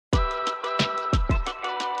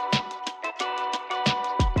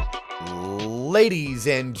Ladies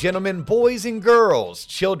and gentlemen, boys and girls,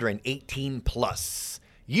 children 18 plus,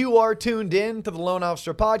 you are tuned in to the Loan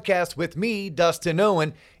Officer Podcast with me, Dustin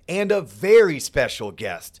Owen, and a very special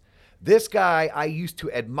guest. This guy I used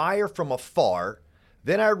to admire from afar.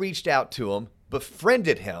 Then I reached out to him,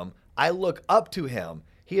 befriended him. I look up to him.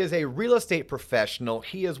 He is a real estate professional.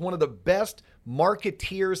 He is one of the best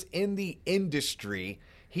marketeers in the industry.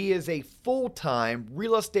 He is a full-time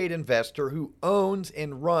real estate investor who owns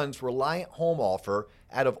and runs Reliant Home Offer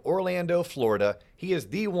out of Orlando, Florida. He is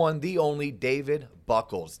the one, the only David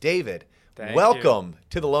Buckles. David, welcome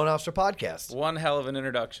to the Loan Officer Podcast. One hell of an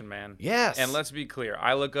introduction, man. Yes. And let's be clear.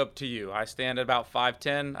 I look up to you. I stand at about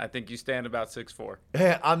 5'10". I think you stand about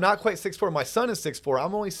 6'4". I'm not quite 6'4". My son is 6'4".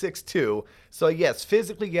 I'm only 6'2". So, yes,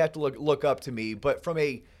 physically you have to look up to me. But from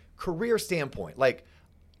a career standpoint, like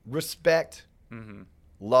respect,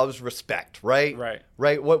 loves respect, right?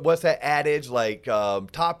 Right. What's that adage? Like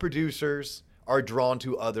top producers are drawn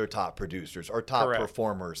to other top producers or top Correct.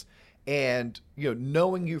 Performers. And,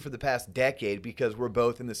 knowing you for the past decade, because we're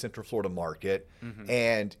both in the Central Florida market,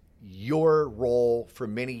 and your role for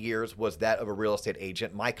many years was that of a real estate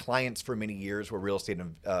agent. My clients for many years were real estate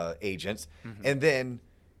agents. And then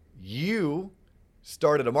you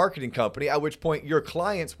started a marketing company, at which point your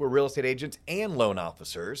clients were real estate agents and loan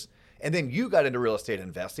officers. And then you got into real estate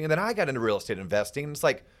investing, and then I got into real estate investing. And it's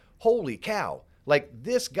like, holy cow, like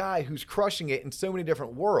this guy who's crushing it in so many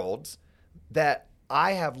different worlds that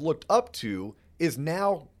I have looked up to is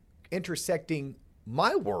now intersecting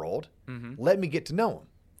my world. Let me get to know him.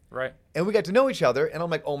 Right. And we got to know each other, and I'm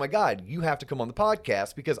like, oh my God, you have to come on the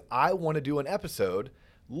podcast because I want to do an episode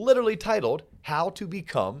literally titled How to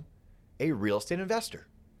Become a Real Estate Investor.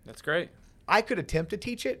 That's great. I could attempt to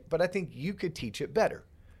teach it, but I think you could teach it better.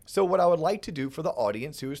 So what I would like to do for the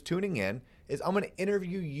audience who is tuning in is I'm going to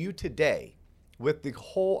interview you today with the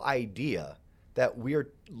whole idea that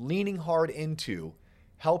we're leaning hard into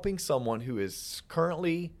helping someone who is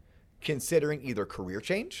currently considering either career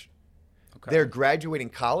change, they're graduating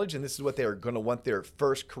college and this is what they're going to want their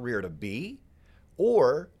first career to be,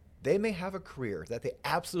 or they may have a career that they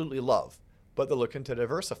absolutely love, but they're looking to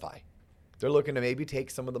diversify. They're looking to maybe take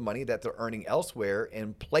some of the money that they're earning elsewhere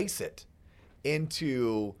and place it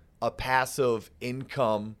into a passive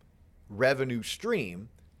income revenue stream,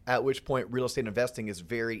 at which point real estate investing is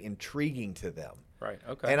very intriguing to them. Right.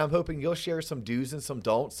 Okay. And I'm hoping you'll share some do's and some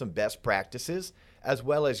don'ts, some best practices, as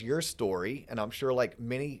well as your story. And I'm sure like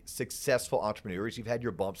many successful entrepreneurs, you've had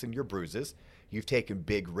your bumps and your bruises. You've taken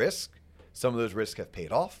big risks. Some of those risks have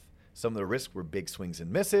paid off. Some of the risks were big swings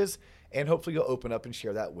and misses. And hopefully you'll open up and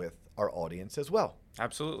share that with our audience as well.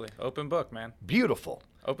 Absolutely. Open book, man. Beautiful.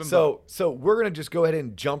 Open book. So we're going to just go ahead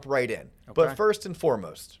and jump right in. Okay. But first and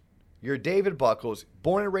foremost, you're David Buckles,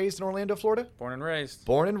 born and raised in Orlando, Florida? Born and raised.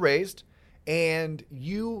 Born and raised. And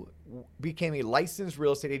you became a licensed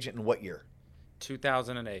real estate agent in what year?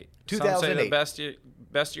 2008. 2008. Some say the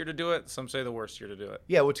best year to do it. Some say the worst year to do it.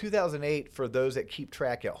 Yeah, well, 2008, for those that keep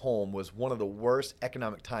track at home, was one of the worst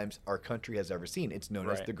economic times our country has ever seen. It's known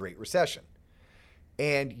as the Great Recession.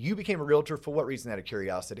 And you became a realtor for what reason, out of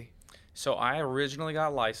curiosity? So I originally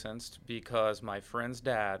got licensed because my friend's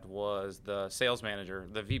dad was the sales manager,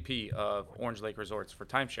 the VP of Orange Lake Resorts for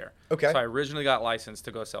timeshare. Okay. So I originally got licensed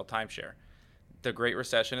to go sell timeshare. The Great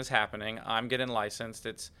Recession is happening. I'm getting licensed.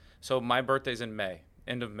 So my birthday's in May,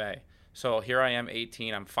 end of May. So here I am,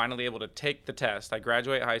 18. I'm finally able to take the test. I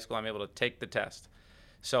graduate high school. I'm able to take the test.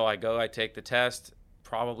 So I take the test.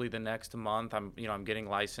 Probably the next month, I'm getting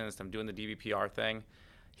licensed. I'm doing the DBPR thing.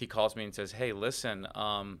 He calls me and says, "Hey, listen,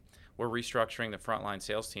 we're restructuring the frontline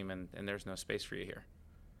sales team, and there's no space for you here."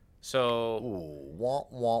 So, Wah,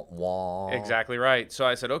 wah, wah. Exactly right. So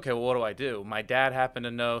I said, okay, well, what do I do? My dad happened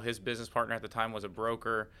to know his business partner at the time was a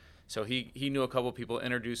broker. So he knew a couple of people,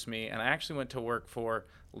 introduced me, and I actually went to work for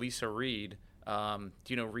Lisa Reed. Do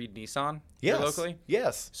you know Reed Nissan here locally?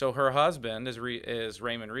 Yes. So her husband is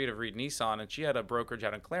Raymond Reed of Reed Nissan, and she had a brokerage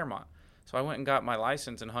out in Claremont. So I went and got my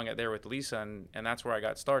license and hung it there with Lisa, and that's where I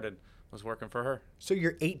got started. Was working for her. So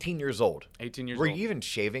you're 18 years old. 18 years Were old. you even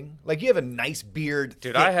shaving? Like, you have a nice beard.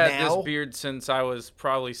 Dude, I had now. this beard since I was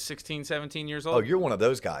probably 16, 17 years old. Oh, you're one of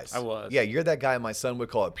those guys. I was. Yeah, you're that guy my son would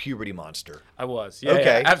call a puberty monster. I was. Yeah,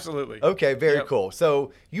 Okay. yeah, absolutely. Okay, very Yep. cool.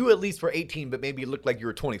 So you at least were 18, but maybe you looked like you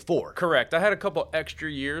were 24. Correct. I had a couple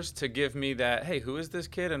extra years to give me that, hey, who is this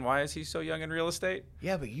kid and why is he so young in real estate?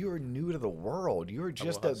 Yeah, but you were new to the world. You were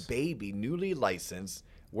just a was. baby, newly licensed,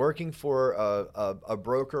 working for a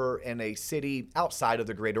broker in a city outside of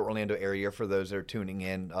the greater Orlando area for those that are tuning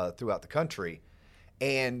in throughout the country.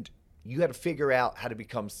 And you had to figure out how to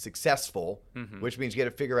become successful, which means you had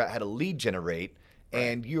to figure out how to lead generate.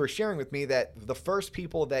 And you were sharing with me that the first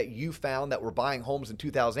people that you found that were buying homes in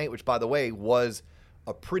 2008, which, by the way, was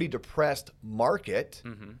a pretty depressed market,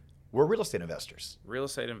 were real estate investors. Real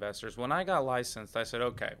estate investors. When I got licensed, I said,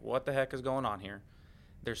 okay, what the heck is going on here?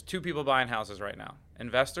 There's two people buying houses right now,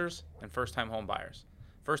 investors and first-time home buyers.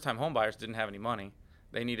 First-time home buyers didn't have any money.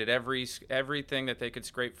 They needed everything that they could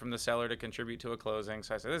scrape from the seller to contribute to a closing.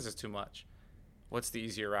 So I said, this is too much. What's the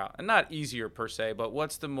easier route? And not easier per se, but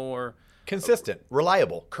what's the more consistent,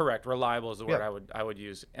 reliable? Correct. Reliable is the word I would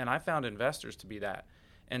use. And I found investors to be that.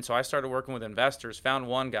 And so I started working with investors, found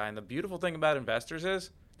one guy. And the beautiful thing about investors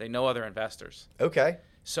is they know other investors. Okay.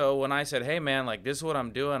 So when I said, hey, man, like this is what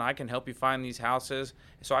I'm doing, I can help you find these houses.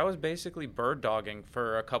 So I was basically bird dogging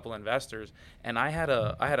for a couple investors. And I had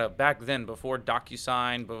a back then, before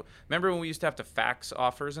DocuSign, but remember when we used to have to fax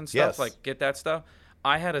offers and stuff, Yes. like get that stuff?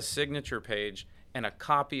 I had a signature page and a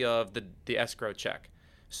copy of the escrow check.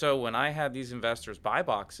 So when I had these investors buy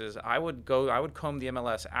boxes, I would comb the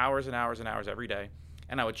MLS hours and hours and hours every day,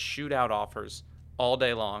 and I would shoot out offers all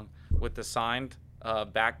day long with the signed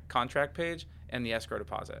back contract page and the escrow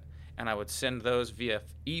deposit. And I would send those via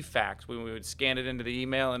e-fax. We would scan it into the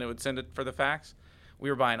email and it would send it for the fax. We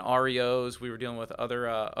were buying REOs. We were dealing with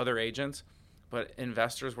other agents. But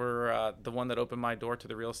investors were the one that opened my door to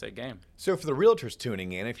the real estate game. So for the realtors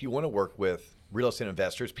tuning in, if you want to work with real estate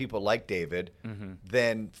investors, people like David,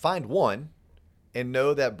 then find one and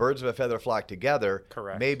know that birds of a feather flock together.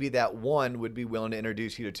 Correct. Maybe that one would be willing to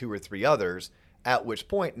introduce you to two or three others, at which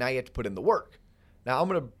point now you have to put in the work. Now I'm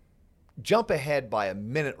going to jump ahead by a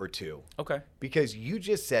minute or two. Okay. Because you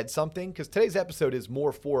just said something, because today's episode is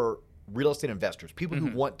more for real estate investors, people who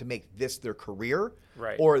want to make this their career,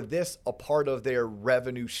 right, or this a part of their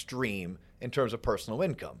revenue stream in terms of personal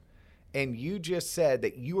income. And you just said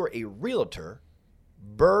that you are a realtor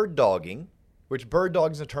bird dogging, which bird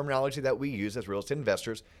dogging is a terminology that we use as real estate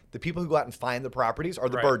investors. The people who go out and find the properties are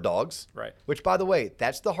the right, bird dogs, right, which, by the way,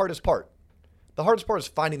 that's the hardest part. The hardest part is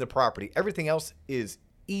finding the property. Everything else is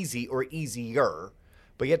easy or easier,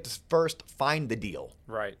 but you have to first find the deal.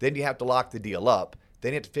 Right. Then you have to lock the deal up.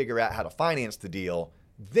 Then you have to figure out how to finance the deal.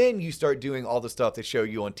 Then you start doing all the stuff they show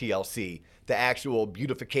you on TLC, the actual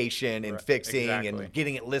beautification and fixing and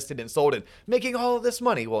getting it listed and sold and making all of this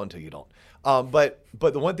money. Well, until you don't. But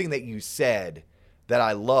the one thing that you said that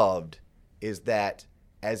I loved is that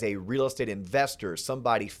as a real estate investor,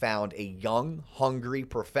 somebody found a young, hungry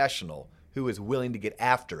professional who is willing to get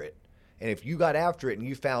after it. And if you got after it and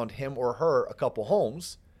you found him or her a couple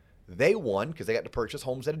homes, they won because they got to purchase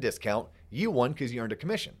homes at a discount. You won because you earned a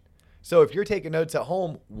commission. So if you're taking notes at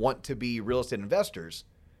home, want to be real estate investors,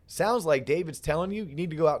 sounds like David's telling you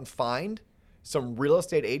need to go out and find some real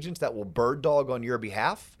estate agents that will bird dog on your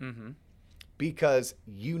behalf, because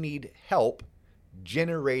you need help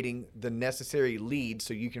generating the necessary leads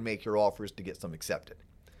so you can make your offers to get some accepted.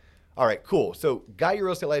 All right, cool. So got your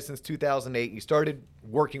real estate license 2008. You started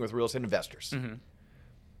working with real estate investors.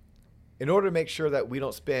 In order to make sure that we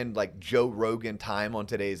don't spend like Joe Rogan time on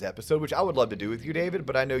today's episode, which I would love to do with you, David,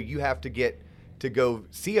 but I know you have to get to go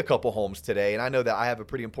see a couple homes today, and I know that I have a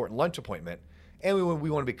pretty important lunch appointment, and we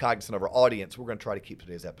want to be cognizant of our audience. We're going to try to keep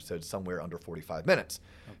today's episode somewhere under 45 minutes.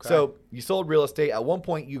 Okay. So you sold real estate. At one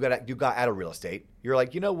point, you got out of real estate. You're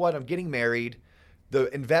like, you know what? I'm getting married.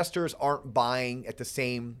 The investors aren't buying at the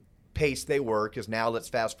same pace they were, because now let's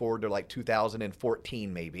fast forward to like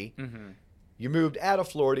 2014 maybe. You moved out of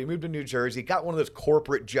Florida, you moved to New Jersey, got one of those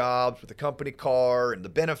corporate jobs with a company car and the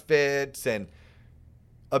benefits, and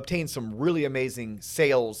obtained some really amazing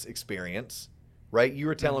sales experience, right? You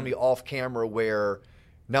were telling me off camera where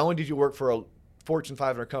not only did you work for a Fortune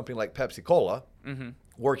 500 company like Pepsi-Cola,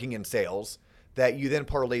 working in sales, that you then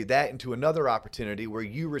parlayed that into another opportunity where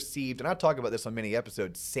you received, and I talk about this on many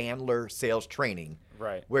episodes, Sandler sales training,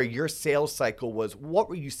 right? Where your sales cycle was, what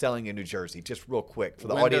were you selling in New Jersey? Just real quick for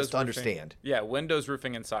the audience to understand. Yeah, windows,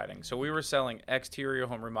 roofing, and siding. So we were selling exterior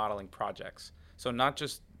home remodeling projects. So not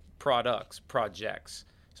just products, projects.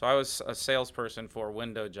 So I was a salesperson for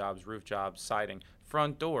window jobs, roof jobs, siding,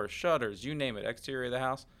 front doors, shutters, you name it, exterior of the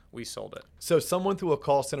house, we sold it. So someone through a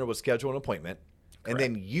call center would schedule an appointment, and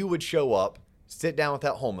then you would show up, sit down with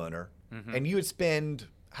that homeowner, and you would spend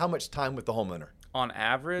how much time with the homeowner? On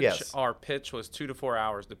average, our pitch was 2 to 4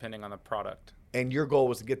 hours, depending on the product. And your goal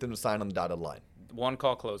was to get them to sign on the dotted line? One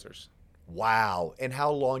call closers. Wow. And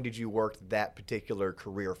how long did you work that particular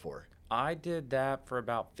career for? I did that for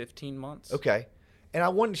about 15 months. Okay. And I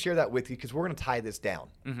wanted to share that with you because we're going to tie this down.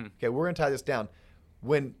 Okay, we're going to tie this down.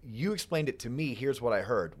 When you explained it to me, here's what I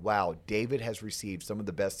heard. Wow, David has received some of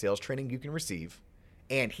the best sales training you can receive,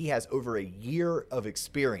 and he has over a year of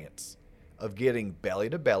experience of getting belly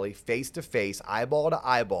to belly, face to face, eyeball to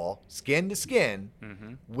eyeball, skin to skin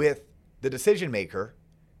with the decision maker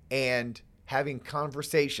and having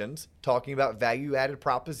conversations, talking about value-added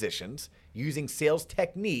propositions, using sales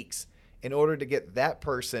techniques in order to get that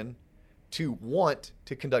person to want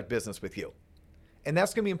to conduct business with you. And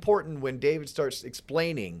that's going to be important when David starts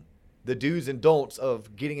explaining the do's and don'ts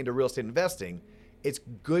of getting into real estate investing. It's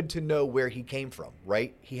good to know where he came from,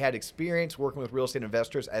 right? He had experience working with real estate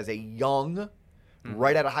investors as a young,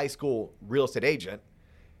 right out of high school real estate agent.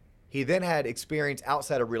 He then had experience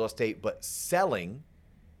outside of real estate, but selling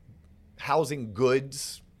housing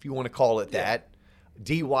goods, if you want to call it that,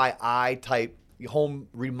 DIY type home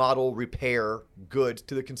remodel repair goods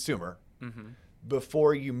to the consumer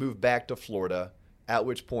before you moved back to Florida, at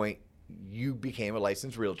which point you became a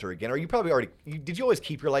licensed realtor again. Or you probably already, did you always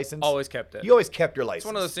keep your license? Always kept it. You always kept your license. It's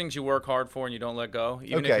one of those things you work hard for and you don't let go,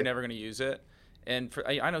 even if you're never going to use it. And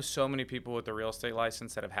I know so many people with the real estate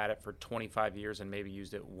license that have had it for 25 years and maybe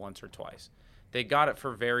used it once or twice. They got it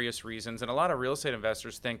for various reasons. And a lot of real estate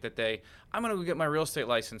investors think that I'm going to go get my real estate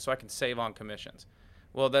license so I can save on commissions.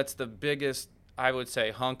 Well, that's the biggest, I would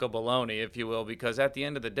say, hunk of baloney, if you will, because at the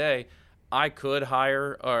end of the day, I could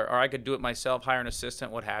hire or I could do it myself, hire an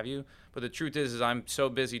assistant, what have you. But the truth is I'm so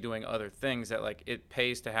busy doing other things that it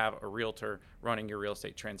pays to have a realtor running your real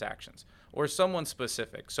estate transactions or someone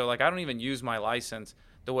specific. So I don't even use my license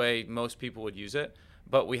the way most people would use it,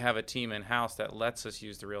 but we have a team in-house that lets us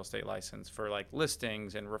use the real estate license for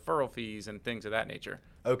listings and referral fees and things of that nature.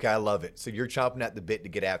 Okay, I love it. So you're chomping at the bit to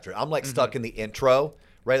get after it. I'm stuck in the intro,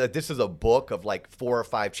 right? This is a book of 4 or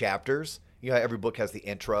 5 chapters. You know how every book has the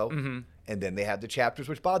intro, and then they have the chapters,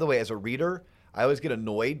 which, by the way, as a reader, I always get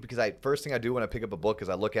annoyed because first thing I do when I pick up a book is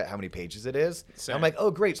I look at how many pages it is. Same. I'm like, oh,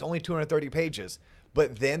 great, it's only 230 pages.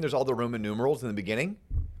 But then there's all the Roman numerals in the beginning,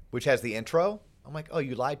 which has the intro. I'm like, oh,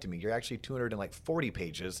 you lied to me. You're actually 240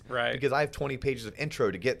 pages. Right. Because I have 20 pages of intro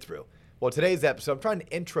to get through. Well, today's episode, I'm trying to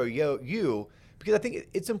intro you because I think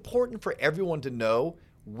it's important for everyone to know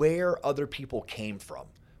where other people came from.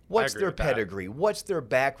 What's their pedigree? What's their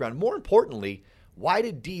background? More importantly, why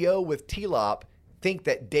did D.O. with T-Lop think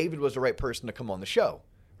that David was the right person to come on the show?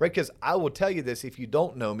 Right? Because I will tell you this if you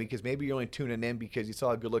don't know me, because maybe you're only tuning in because you saw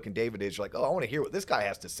how good-looking David is. You're like, oh, I want to hear what this guy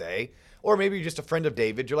has to say. Or maybe you're just a friend of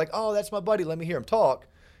David. You're like, oh, that's my buddy. Let me hear him talk.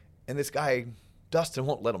 And this guy, Dustin,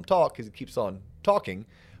 won't let him talk because he keeps on talking.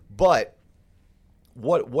 But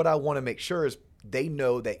what I want to make sure is they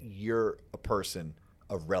know that you're a person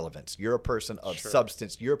of relevance. You're a person of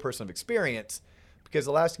substance. You're a person of experience, because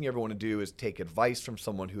the last thing you ever want to do is take advice from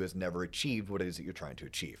someone who has never achieved what it is that you're trying to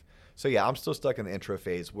achieve. So yeah, I'm still stuck in the intro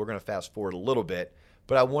phase. We're going to fast forward a little bit,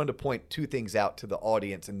 but I wanted to point 2 things out to the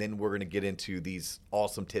audience, and then we're going to get into these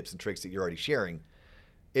awesome tips and tricks that you're already sharing.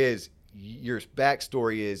 Is your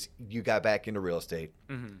backstory is you got back into real estate.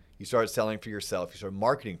 You started selling for yourself. You started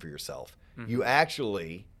marketing for yourself. You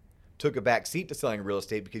actually took a back seat to selling real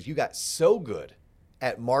estate because you got so good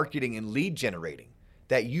at marketing and lead generating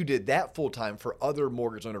that you did that full time for other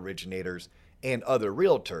mortgage loan originators and other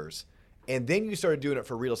realtors. And then you started doing it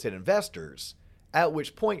for real estate investors, at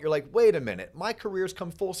which point you're like, wait a minute, my career's come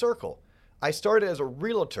full circle. I started as a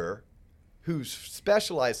realtor who's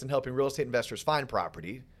specialized in helping real estate investors find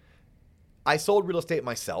property. I sold real estate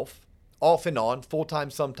myself, off and on, full-time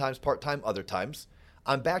sometimes, part-time other times.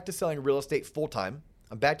 I'm back to selling real estate full-time.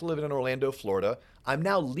 I'm back to living in Orlando, Florida. I'm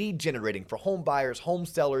now lead generating for home buyers, home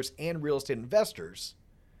sellers, and real estate investors.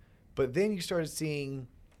 But then you started seeing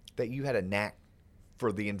that you had a knack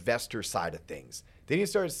for the investor side of things. Then you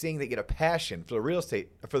started seeing that you had a passion for the real estate,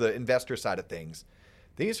 for the investor side of things.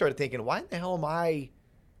 Then you started thinking, why in the hell am I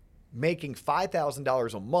making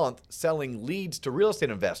 $5,000 a month selling leads to real estate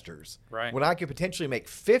investors when I could potentially make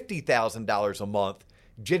 $50,000 a month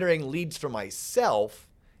generating leads for myself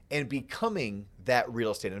and becoming that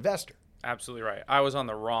real estate investor? Absolutely right. I was on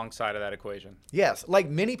the wrong side of that equation. Yes. Like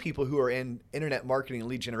many people who are in internet marketing and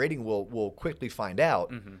lead generating will quickly find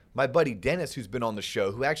out. My buddy Dennis, who's been on the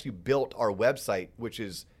show, who actually built our website, which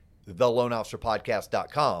is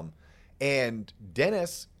theloanofficerpodcast.com. And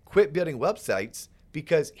Dennis quit building websites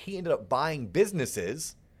because he ended up buying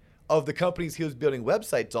businesses of the companies he was building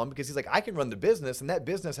websites on, because he's like, I can run the business and that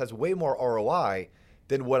business has way more ROI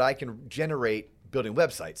than what I can generate building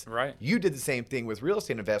websites. Right. You did the same thing with real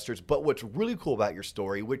estate investors, but what's really cool about your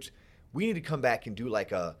story, which we need to come back and do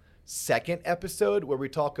like a second episode where we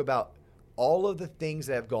talk about all of the things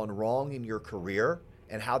that have gone wrong in your career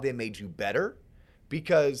and how they made you better,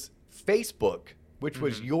 because Facebook, which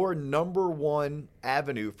was your number one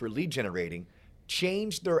avenue for lead generating,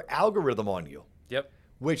 changed their algorithm on you. Yep.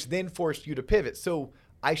 Which then forced you to pivot. So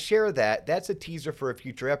I share that. That's a teaser for a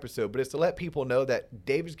future episode, but it's to let people know that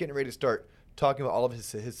David's getting ready to start talking about all of his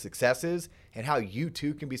successes and how you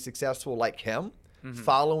too can be successful like him,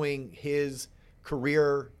 following his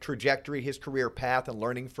career trajectory, his career path, and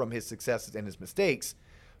learning from his successes and his mistakes.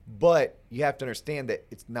 But you have to understand that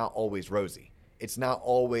it's not always rosy. It's not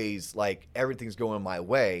always like everything's going my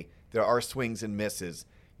way. There are swings and misses.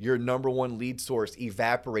 Your number one lead source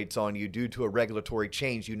evaporates on you due to a regulatory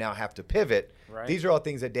change. You now have to pivot. Right. These are all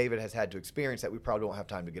things that David has had to experience that we probably don't have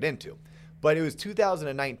time to get into. But it was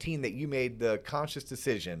 2019 that you made the conscious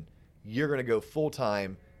decision you're going to go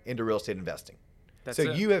full-time into real estate investing. That's so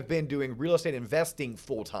it. you have been doing real estate investing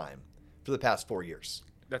full-time for the past 4 years.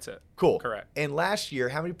 That's it. Cool. Correct. And last year,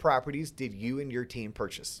 how many properties did you and your team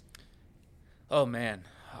purchase? Oh, man.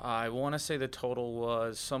 I want to say the total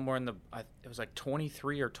was somewhere in it was like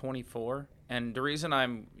 23 or 24. And the reason I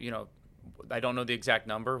don't know the exact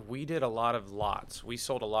number. We did a lot of lots. We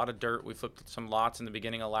sold a lot of dirt. We flipped some lots in the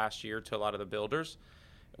beginning of last year to a lot of the builders.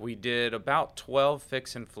 We did about 12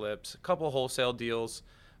 fix and flips, a couple wholesale deals,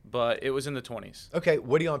 but it was in the 20s. Okay,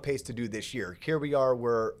 what are you on pace to do this year? Here we are.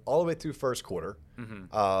 We're all the way through first quarter.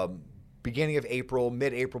 Beginning of April,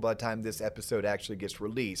 mid-April by the time this episode actually gets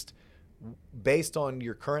released. Based on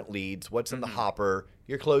your current leads, what's in the hopper,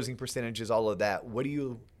 your closing percentages, all of that, what are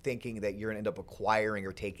you thinking that you're going to end up acquiring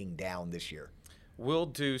or taking down this year? We'll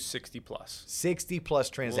do 60 plus. 60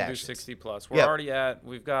 plus transactions. We'll do 60 plus.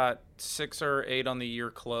 We've got 6 or 8 on the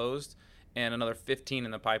year closed and another 15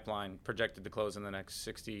 in the pipeline projected to close in the next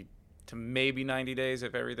 60 to maybe 90 days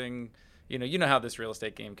if everything, you know how this real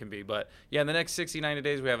estate game can be. But yeah, in the next 60, 90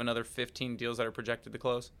 days, we have another 15 deals that are projected to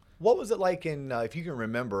close. What was it like in, if you can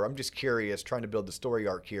remember, I'm just curious, trying to build the story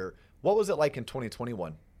arc here. What was it like in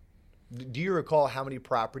 2021? Do you recall how many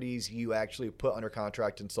properties you actually put under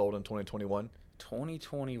contract and sold in 2021?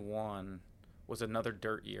 2021 was another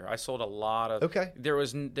dirt year. I sold a lot of. Okay. There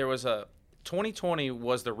was 2020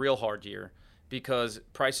 was the real hard year because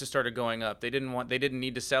prices started going up. They didn't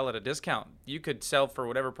need to sell at a discount. You could sell for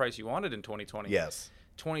whatever price you wanted in 2020. Yes.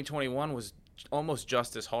 2021 was almost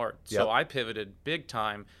just as hard. So I pivoted big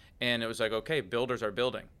time, and it was like, okay, builders are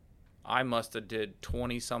building. I must have did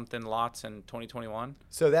 20-something lots in 2021.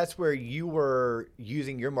 So that's where you were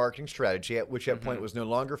using your marketing strategy, at which point it was no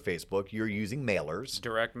longer Facebook. You're using mailers.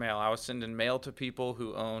 Direct mail. I was sending mail to people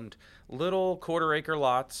who owned little quarter-acre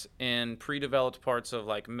lots in pre-developed parts of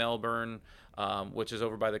like Melbourne, which is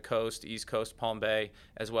over by the coast, East Coast, Palm Bay,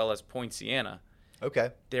 as well as Point Siena.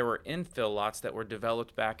 Okay. There were infill lots that were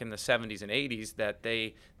developed back in the 70s and 80s that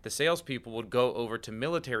the salespeople would go over to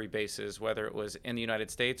military bases, whether it was in the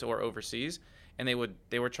United States or overseas, and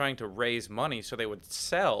they were trying to raise money, so they would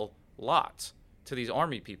sell lots to these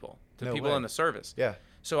army people, to people in the service. Yeah.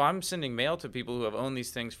 So I'm sending mail to people who have owned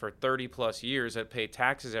these things for 30 plus years that pay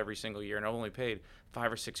taxes every single year and only paid $5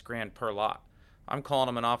 or $6 grand per lot. I'm calling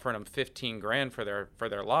them and offering them 15 grand for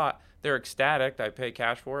their lot. They're ecstatic. I pay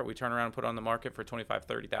cash for it. We turn around and put it on the market for 25,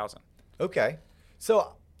 30,000. Okay.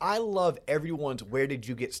 So I love everyone's where did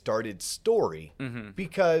you get started story,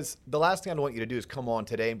 because the last thing I want you to do is come on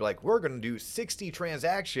today and be like, we're going to do 60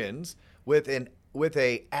 transactions with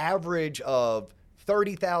a average of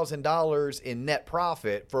 $30,000 in net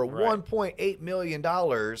profit for $1.8 million.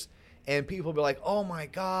 And people be like, oh my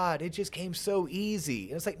God, it just came so easy.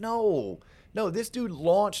 And it's like, no, this dude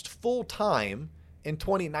launched full time in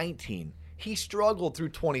 2019. He struggled through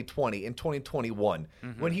 2020 and 2021.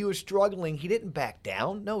 When he was struggling, he didn't back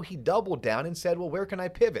down. No, he doubled down and said, well, where can I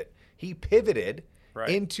pivot? He pivoted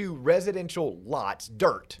into residential lots,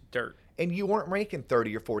 dirt. And you weren't making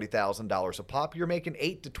 $30,000 or $40,000 a pop. You're making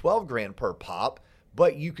 $8 to $12 grand per pop,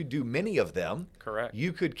 but you could do many of them. Correct.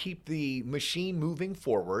 You could keep the machine moving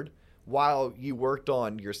forward while you worked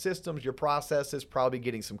on your systems, your processes, probably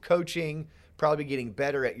getting some coaching, probably getting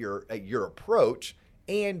better at your approach,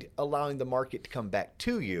 and allowing the market to come back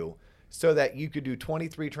to you so that you could do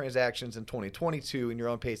 23 transactions in 2022 and you're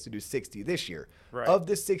on pace to do 60 this year. Right. Of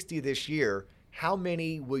the 60 this year, how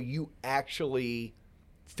many will you actually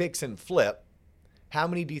fix and flip? How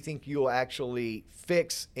many do you think you'll actually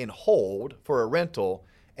fix and hold for a rental?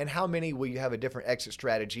 And how many will you have a different exit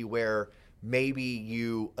strategy where maybe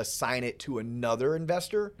you assign it to another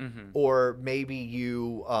investor, or maybe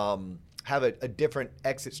you have a different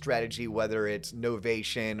exit strategy, whether it's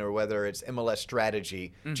Novation or whether it's MLS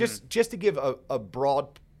strategy, just to give a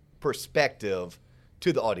broad perspective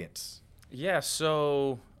to the audience? Yeah,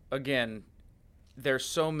 so again, there's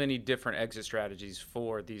so many different exit strategies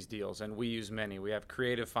for these deals, and we use many. We have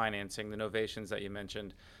creative financing, the Novations that you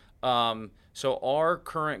mentioned. So our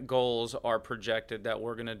current goals are projected that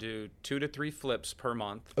we're going to do 2 to 3 flips per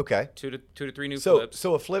month. Okay. Two to three new So, flips.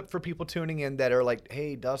 so a flip for people tuning in that are like,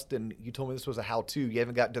 hey, Dustin, you told me this was a how-to. You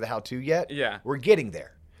haven't gotten to the how-to yet? Yeah. We're getting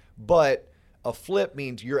there. But a flip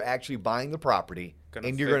means you're actually buying the property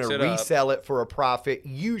and you're going to resell it for a profit.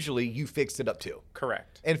 Usually you fix it up too.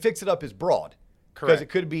 Correct. And fix it up is broad. Because Correct. it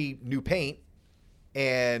could be new paint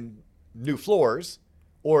and new floors,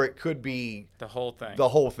 or it could be The whole thing. the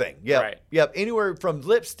whole thing. Yep. Right. Yep. Anywhere from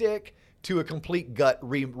lipstick to a complete gut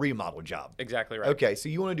remodel job. Exactly right. Okay, so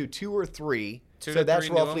you want to do 2 or 3. Two so to that's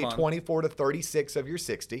three new a roughly month. 24 to 36 of your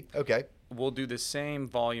 60. Okay. We'll do the same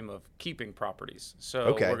volume of keeping properties. So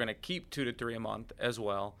Okay. we're going to keep 2 to 3 a month as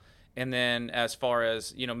well. And then as far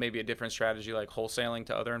as, maybe a different strategy like wholesaling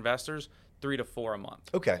to other investors, 3 to 4 a month.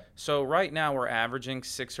 Okay. So right now we're averaging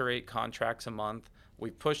 6 or 8 contracts a month.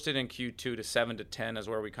 We've pushed it in Q2 to 7 to 10 is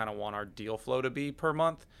where we kind of want our deal flow to be per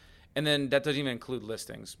month. And then that doesn't even include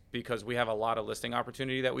listings because we have a lot of listing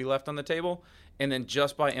opportunity that we left on the table. And then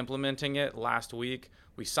just by implementing it last week,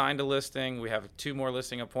 we signed a listing. We have 2 more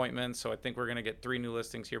listing appointments. So I think we're going to get 3 new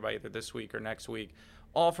listings here by either this week or next week,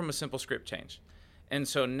 all from a simple script change. And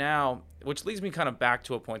so now, which leads me kind of back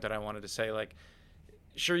to a point that I wanted to say, like,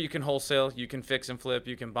 sure, you can wholesale, you can fix and flip,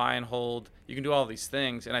 you can buy and hold, you can do all these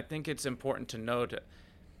things. And I think it's important to note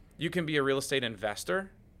you can be a real estate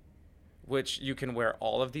investor, which you can wear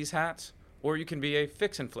all of these hats, or you can be a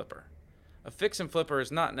fix and flipper. A fix and flipper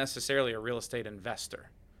is not necessarily a real estate investor.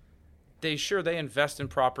 They invest in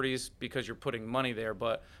properties because you're putting money there,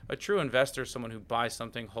 but a true investor is someone who buys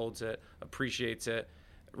something, holds it, appreciates it.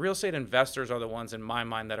 Real estate investors are the ones in my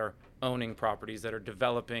mind that are owning properties, that are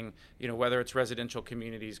developing, whether it's residential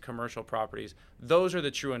communities, commercial properties. Those are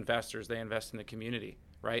the true investors. They invest in the community,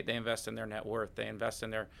 right? They invest in their net worth. They invest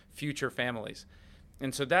in their future families.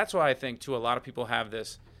 And so that's why I think, too, a lot of people have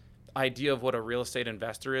this idea of what a real estate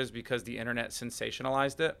investor is because the internet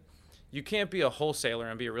sensationalized it. You can't be a wholesaler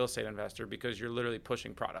and be a real estate investor because you're literally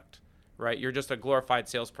pushing product, right? You're just a glorified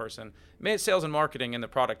salesperson. Sales and marketing, and the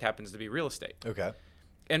product happens to be real estate. Okay.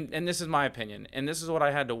 And this is my opinion. And this is what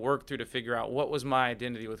I had to work through to figure out what was my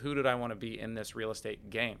identity with who did I want to be in this real estate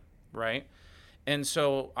game, right? And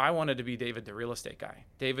so I wanted to be David, the real estate guy,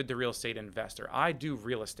 David, the real estate investor. I do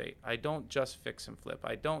real estate. I don't just fix and flip.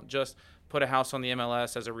 I don't just put a house on the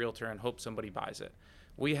MLS as a realtor and hope somebody buys it.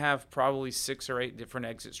 We have probably 6 or 8 different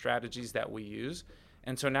exit strategies that we use.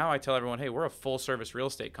 And so now I tell everyone, hey, we're a full service real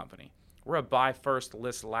estate company. We're a buy first,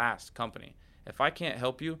 list last company. If I can't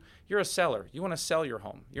help you, you're a seller. You want to sell your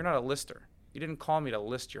home. You're not a lister. You didn't call me to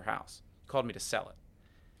list your house. You called me to sell it.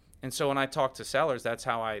 And so when I talk to sellers, that's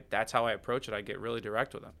how I approach it. I get really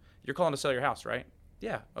direct with them. You're calling to sell your house, right?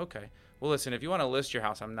 Yeah, okay. Well, listen, if you want to list your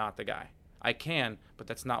house, I'm not the guy. I can, but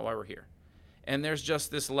that's not why we're here. And there's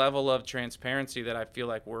just this level of transparency that I feel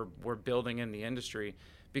like we're building in the industry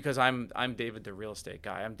because I'm David, the real estate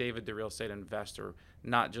guy. I'm David, the real estate investor,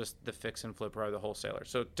 not just the fix and flipper or the wholesaler.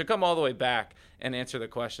 So to come all the way back and answer the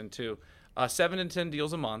question too, 7 to 10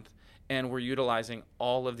 deals a month, and we're utilizing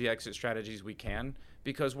all of the exit strategies we can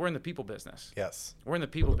because we're in the people business. Yes. We're in the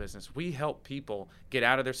people business. We help people get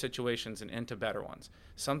out of their situations and into better ones.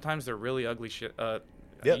 Sometimes they're really ugly shit.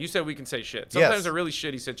 Yep. You said we can say shit. Sometimes Yes. they're really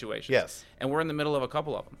shitty situations. Yes. And we're in the middle of a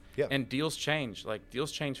couple of them. Yep. And deals change.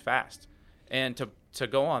 Deals change fast. And to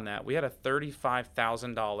go on that, we had a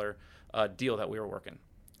 $35,000 deal that we were working.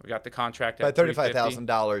 We got the contract By at $35,000.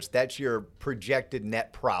 $35,000, that's your projected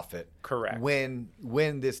net profit. Correct. When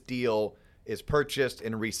this deal is purchased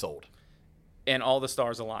and resold. And all the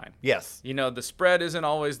stars align. Yes. The spread isn't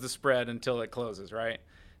always the spread until it closes, right?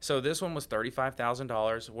 So this one was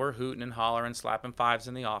 $35,000. We're hooting and hollering, slapping fives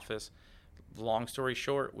in the office. Long story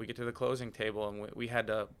short, we get to the closing table and we had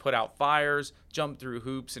to put out fires, jump through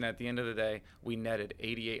hoops, and at the end of the day, we netted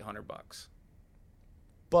 $8,800.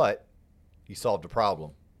 But you solved a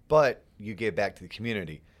problem. But you gave back to the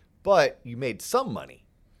community. But you made some money.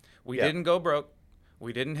 We Yeah. didn't go broke.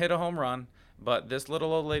 We didn't hit a home run. But this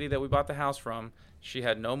little old lady that we bought the house from, she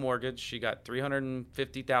had no mortgage. She got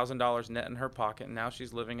 $350,000 net in her pocket, and now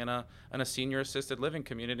she's living in a senior assisted living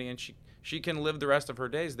community, and she can live the rest of her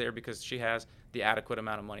days there because she has the adequate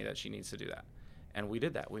amount of money that she needs to do that. And we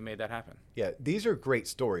did that. We made that happen. Yeah, these are great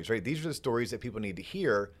stories, right? These are the stories that people need to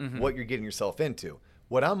hear what you're getting yourself into.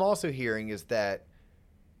 What I'm also hearing is that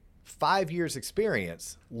 5 years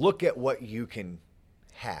experience, look at what you can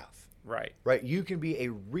have. Right. Right. You can be a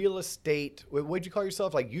real estate. What'd you call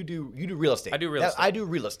yourself? Like you do real estate. I do real estate. I do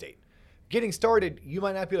real estate. Getting started, you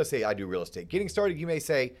might not be able to say I do real estate. Getting started, you may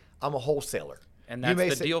say I'm a wholesaler. And You that's may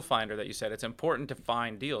the say- deal finder that you said. It's important to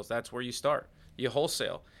find deals. That's where you start. You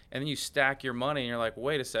wholesale, and then you stack your money, and you're like,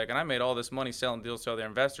 wait a second, I made all this money selling deals to other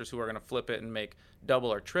investors who are going to flip it and make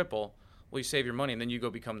double or triple. Well, you save your money, and then you go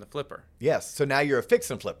become the flipper. Yes. So now you're a fix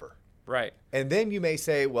and flipper. Right. And then you may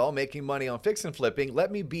say, well, making money on fix and flipping,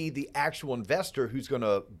 let me be the actual investor who's going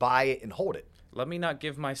to buy it and hold it. Let me not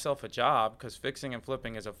give myself a job, because fixing and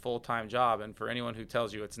flipping is a full-time job, and for anyone who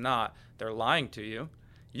tells you it's not, they're lying to you.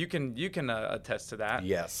 You can attest to that.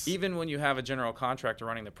 Yes. Even when you have a general contractor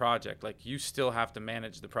running the project, like, you still have to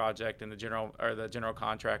manage the project and the general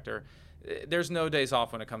contractor. There's no days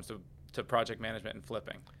off when it comes to project management and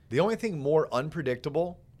flipping. The only thing more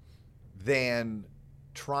unpredictable than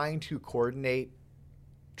trying to coordinate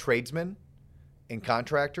tradesmen and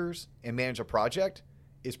contractors and manage a project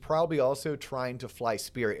is probably also trying to fly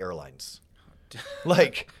Spirit Airlines.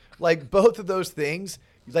 like both of those things,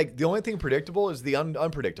 like, the only thing predictable is the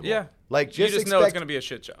unpredictable. Yeah. Like, You just just know it's going to be a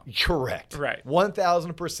shit show. Correct. Right.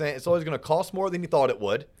 1,000%. It's always going to cost more than you thought it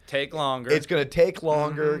would. Take longer. It's going to take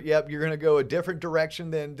longer. Mm-hmm. Yep. You're going to go a different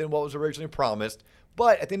direction than what was originally promised.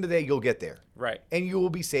 But at the end of the day, you'll get there. Right. And you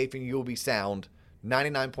will be safe and you will be sound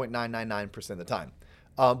 99.999% of the time.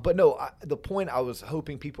 But no, the point I was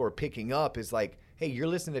hoping people are picking up is like, hey, you're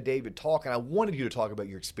listening to David talk, and I wanted you to talk about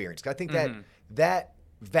your experience. 'Cause I think that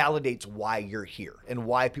validates why you're here and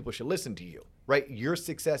why people should listen to you, right? Your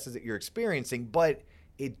successes that you're experiencing, but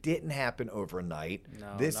it didn't happen overnight.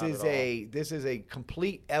 No, this not is at all. this is a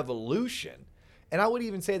complete evolution. And I would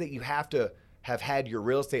even say that you have to have had your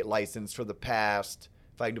real estate license for the past,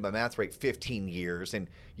 if I can do my math right, 15 years. And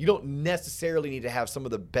you don't necessarily need to have some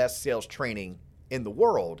of the best sales training in the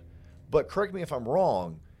world. But correct me if I'm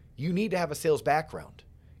wrong, you need to have a sales background.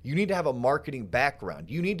 You need to have a marketing background.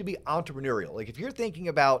 You need to be entrepreneurial. Like, if you're thinking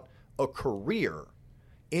about a career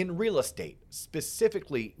in real estate,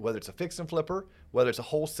 specifically, whether it's a fix and flipper, whether it's a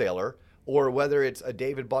wholesaler, or whether it's a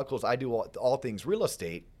David Buckles, I do all things real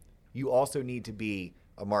estate, you also need to be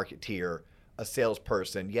a marketeer, a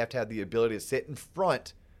salesperson. You have to have the ability to sit in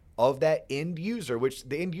front of that end user, which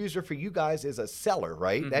the end user for you guys is a seller,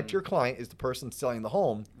 right? That's your client, is the person selling the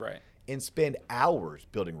home. Right. And spend hours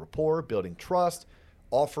building rapport, building trust,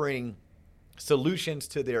 offering solutions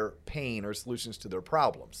to their pain or solutions to their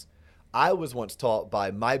problems. I was once taught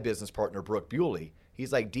by my business partner, Brooke Bewley.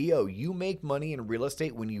 He's like, Dio, you make money in real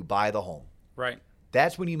estate when you buy the home. Right.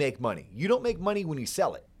 That's when you make money. You don't make money when you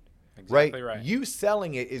sell it. Exactly right. You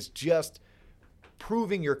selling it is just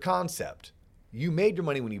proving your concept. You made your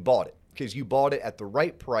money when you bought it, because you bought it at the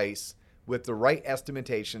right price with the right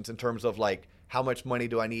estimations in terms of, like, how much money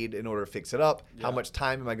do I need in order to fix it up? Yeah. How much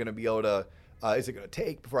time am I going to be able to, is it going to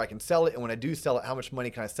take before I can sell it? And when I do sell it, how much money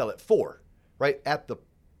can I sell it for? Right? At the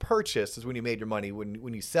purchase is when you made your money.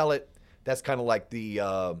 When you sell it, that's kind of like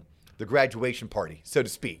the graduation party, so to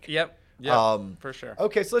speak. Yep. Yeah. For sure.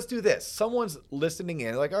 Okay, so let's do this. Someone's listening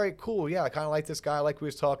in, like, all right, cool. Yeah, I kind of like this guy, like we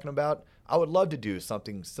was talking about. I would love to do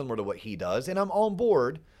something similar to what he does. And I'm on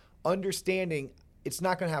board, understanding it's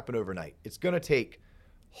not going to happen overnight. It's going to take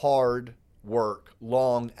hard work,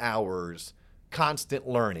 long hours, constant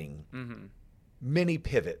learning, many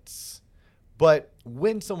pivots. But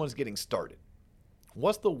when someone's getting started,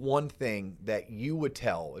 what's the one thing that you would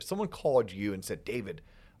tell if someone called you and said, David,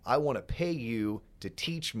 I want to pay you to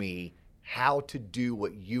teach me how to do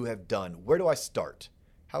what you have done? Where do I start?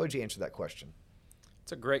 How would you answer that question?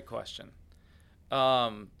 It's a great question.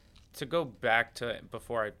 To go back to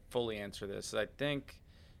before I fully answer this, I think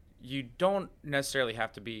you don't necessarily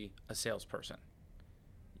have to be a salesperson.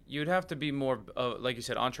 You'd have to be more, like you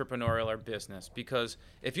said, entrepreneurial or business, because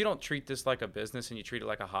if you don't treat this like a business and you treat it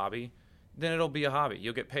like a hobby, then it'll be a hobby.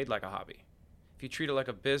 You'll get paid like a hobby. If you treat it like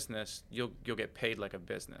a business, you'll get paid like a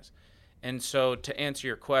business. And so to answer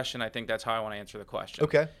your question, I think that's how I want to answer the question.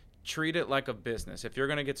 Okay. Treat it like a business. If you're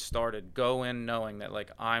going to get started, go in knowing that,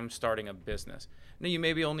 like, I'm starting a business. Now, you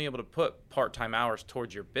may be only able to put part-time hours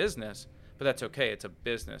towards your business, but that's okay. It's a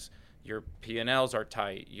business. Your P&Ls are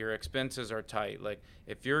tight. Your expenses are tight. Like,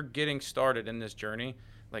 if you're getting started in this journey,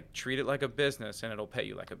 like, treat it like a business, and it'll pay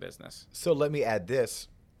you like a business. So let me add this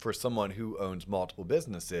for someone who owns multiple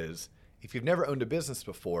businesses. If you've never owned a business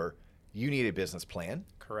before, you need a business plan.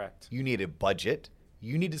 Correct. You need a budget.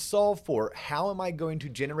 You need to solve for, how am I going to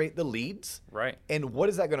generate the leads? Right. And what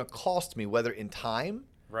is that going to cost me, whether in time,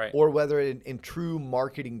 Right. or whether in true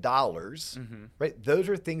marketing dollars, right? Those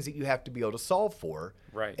are things that you have to be able to solve for.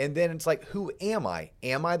 Right. And then it's like, who am I?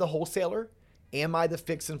 Am I the wholesaler? Am I the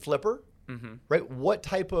fix and flipper? Right? What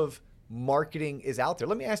type of marketing is out there?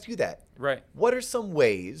 Let me ask you that. Right. What are some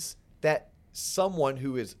ways that someone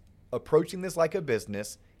who is approaching this like a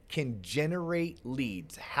business can generate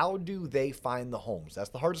leads. How do they find the homes? That's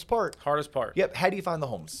the hardest part. Hardest part. Yep. How do you find the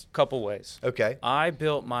homes? Couple ways. Okay. I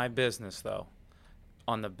built my business, though,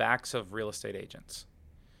 on the backs of real estate agents.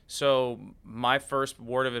 So my first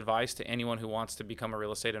word of advice to anyone who wants to become a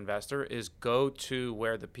real estate investor is go to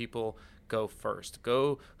where the people go first.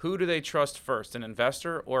 Who do they trust first, an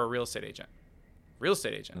investor or a real estate agent? Real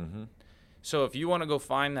estate agent. Mm-hmm. So if you want to go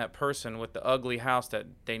find that person with the ugly house that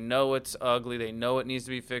they know it's ugly, they know it needs to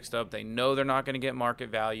be fixed up, they know they're not going to get market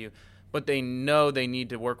value, but they know they need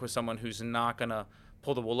to work with someone who's not going to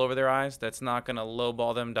pull the wool over their eyes, that's not going to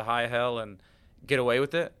lowball them to high hell and get away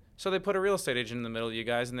with it. So they put a real estate agent in the middle of you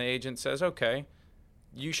guys, and the agent says, okay,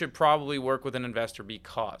 you should probably work with an investor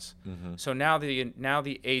because. Mm-hmm. So now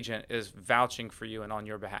the agent is vouching for you and on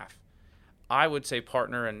your behalf. I would say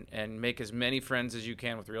partner and make as many friends as you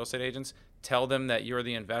can with real estate agents. Tell them that you're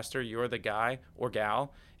the investor, you're the guy or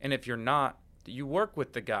gal. And if you're not, you work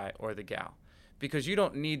with the guy or the gal. Because you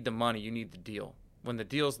don't need the money, you need the deal. When the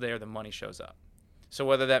deal's there, the money shows up. So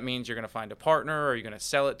whether that means you're going to find a partner or you're going to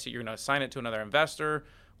sell it to, you're going to assign it to another investor,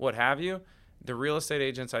 what have you, the real estate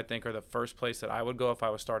agents, I think, are the first place that I would go if I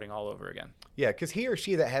was starting all over again. Yeah, because he or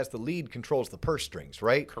she that has the lead controls the purse strings,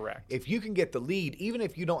 right? Correct. If you can get the lead, even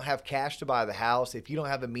if you don't have cash to buy the house, if you don't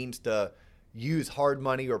have the means to use hard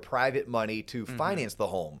money or private money to finance the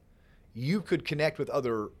home, you could connect with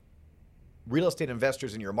other real estate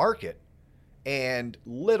investors in your market. And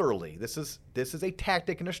literally, this is a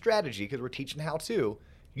tactic and a strategy because we're teaching how to.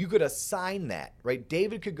 You could assign that, right?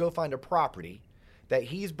 David could go find a property that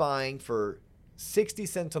he's buying for 60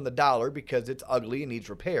 cents on the dollar because it's ugly and needs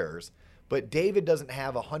repairs, but David doesn't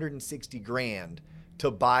have 160 grand to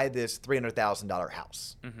buy this $300,000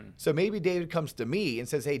 house. Mm-hmm. So maybe David comes to me and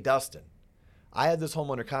says, hey, Dustin, I have this home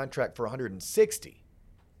under contract for 160.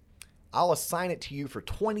 I'll assign it to you for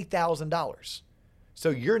 $20,000. So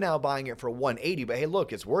you're now buying it for 180, but hey,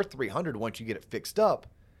 look, it's worth 300 once you get it fixed up.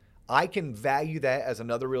 I can value that as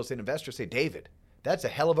another real estate investor. Say, David, that's a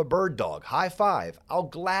hell of a bird dog. High five. I'll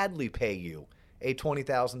gladly pay you a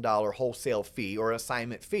 $20,000 wholesale fee or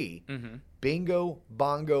assignment fee. Mm-hmm. Bingo,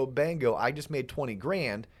 bongo, bango. I just made 20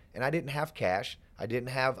 grand and I didn't have cash. I didn't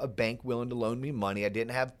have a bank willing to loan me money. I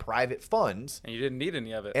didn't have private funds. And you didn't need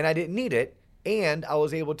any of it. And I didn't need it. And I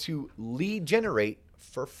was able to lead generate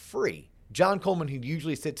for free. John Coleman, who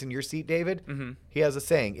usually sits in your seat, David, he has a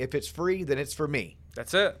saying, if it's free, then it's for me.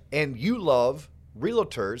 That's it. And you love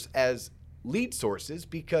realtors as lead sources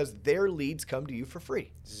because their leads come to you for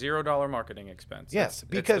free. $0 marketing expense. Yes,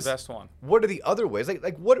 because it's the best one. What are the other ways?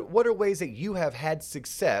 Like what are ways that you have had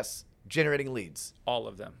success generating leads? All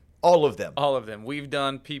of them. All of them. All of them. We've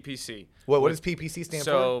done PPC. What does PPC stand for?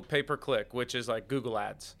 So pay-per-click, which is like Google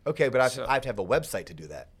Ads. Okay, but I have to have a website to do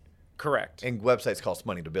that. Correct. And websites cost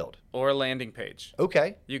money to build. Or a landing page.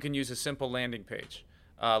 Okay. You can use a simple landing page.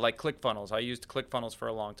 Like ClickFunnels. I used ClickFunnels for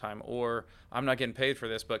a long time. Or I'm not getting paid for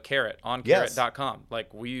this, but Carrot on Carrot.com.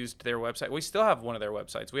 Like we used their website. We still have one of their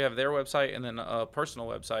websites. We have their website and then a personal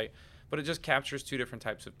website, but it just captures two different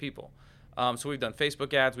types of people. So we've done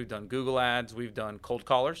Facebook ads, we've done Google ads, we've done cold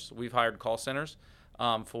callers. We've hired call centers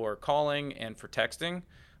for calling and for texting.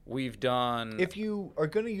 We've done. If you are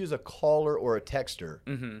going to use a caller or a texter,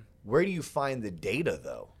 where do you find the data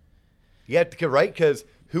though? You have to, right? Because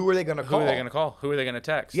who are they going to call? Who are they going to call? Who are they going to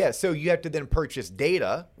text? Yeah, so you have to then purchase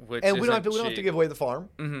data, and we don't have to give away the farm,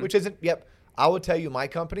 which isn't. Yep, I will tell you, my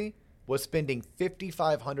company was spending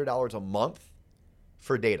 $5,500 a month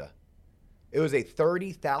for data. It was a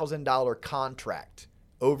 $30,000 contract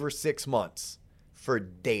over 6 months for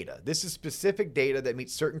data. This is specific data that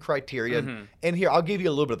meets certain criteria. And here, I'll give you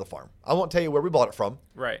a little bit of the farm. I won't tell you where we bought it from,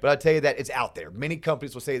 right? But I'll tell you that it's out there. Many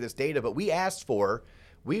companies will say this data, but we asked for.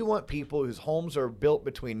 We want people whose homes are built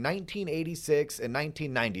between 1986 and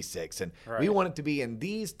 1996. And we want it to be in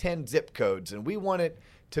these 10 zip codes. And we want it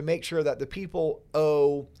to make sure that the people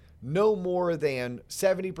owe no more than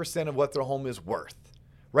 70% of what their home is worth,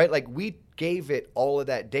 right? Like we gave it all of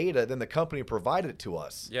that data, then the company provided it to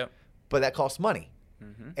us. Yep. But that costs money.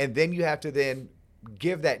 And then you have to then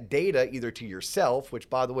give that data either to yourself, which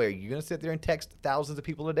by the way, are you going to sit there and text thousands of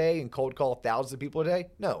people a day and cold call thousands of people a day?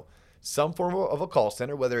 No. Some form of a call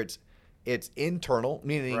center, whether it's internal,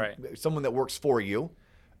 meaning someone that works for you,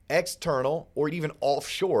 external, or even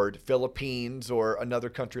offshored, Philippines or another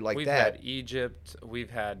country like that. We've had Egypt, we've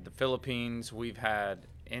had the Philippines, we've had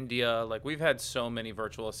India. Like we've had so many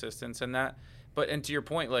virtual assistants in that. But and to your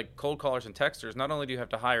point, like cold callers and texters, not only do you have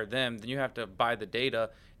to hire them, then you have to buy the data,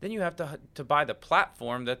 then you have to buy the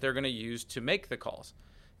platform that they're going to use to make the calls.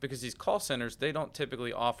 Because these call centers, they don't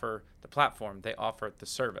typically offer the platform, they offer the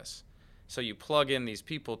service. So you plug in these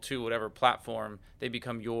people to whatever platform, they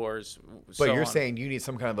become yours. But you're saying you need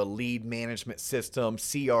some kind of a lead management system,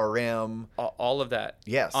 CRM. All of that.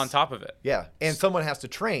 Yes. On top of it. Yeah. And someone has to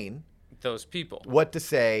train those people. What to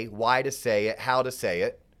say, why to say it, how to say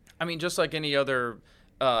it. I mean, just like any other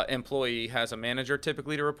employee has a manager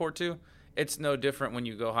typically to report to, it's no different when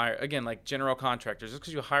you go hire, again, like general contractors. Just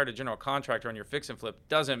because you hired a general contractor on your fix and flip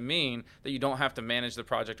doesn't mean that you don't have to manage the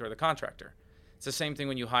project or the contractor. It's the same thing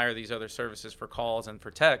when you hire these other services for calls and for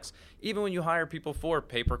texts. Even when you hire people for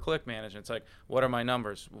pay-per-click management, it's like, what are my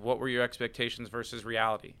numbers? What were your expectations versus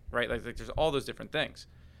reality, right? Like there's all those different things.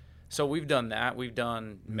 So we've done that. We've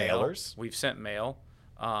done mailers. We've sent mail.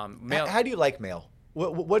 How do you like mail?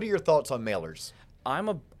 What are your thoughts on mailers? I'm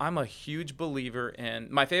a huge believer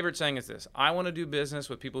in, my favorite saying is this: I want to do business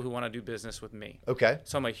with people who want to do business with me. Okay.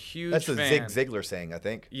 So I'm a huge fan. That's a Zig Ziglar saying, I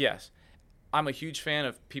think. Yes. I'm a huge fan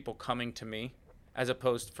of people coming to me as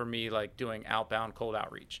opposed for me like doing outbound cold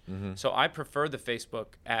outreach. Mm-hmm. So I prefer the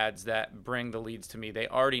Facebook ads that bring the leads to me. They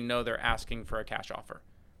already know they're asking for a cash offer.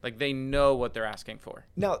 Like they know what they're asking for.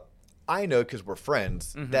 Now, I know because we're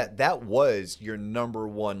friends that was your number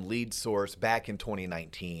one lead source back in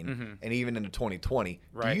 2019 and even into 2020.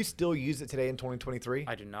 Right. Do you still use it today in 2023?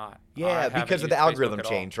 I do not. Yeah, because of the algorithm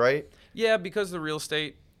change, right? Yeah, because the real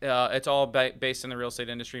estate, it's all based in the real estate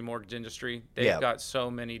industry, mortgage industry. They've got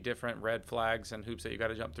so many different red flags and hoops that you got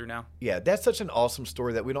to jump through now. Yeah, that's such an awesome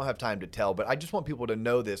story that we don't have time to tell, but I just want people to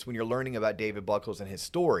know this when you're learning about David Buckles and his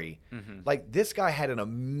story. Like this guy had an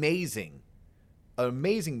amazing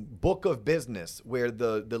book of business where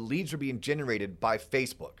the leads were being generated by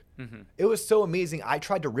Facebook. It was so amazing. I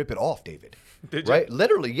tried to rip it off, David. Did you? Right?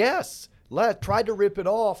 Literally, yes. Tried to rip it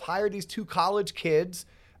off, hired these 2 college kids,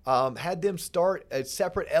 had them start a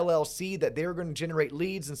separate LLC that they were going to generate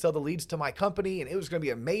leads and sell the leads to my company, and it was going to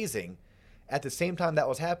be amazing. At the same time that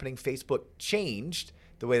was happening, Facebook changed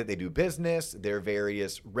the way that they do business, their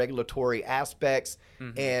various regulatory aspects,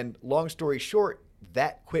 and long story short,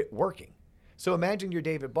 that quit working. So imagine you're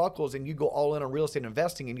David Buckles and you go all in on real estate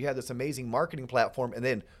investing and you have this amazing marketing platform and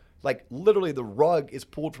then like literally the rug is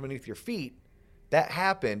pulled from beneath your feet. That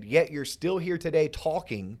happened, yet you're still here today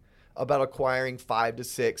talking about acquiring 5 to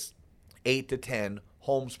 6, 8 to 10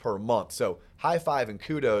 homes per month. So high five and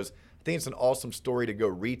kudos. I think it's an awesome story to go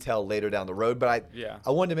retell later down the road. But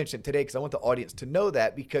I wanted to mention it today because I want the audience to know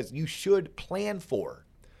that because you should plan for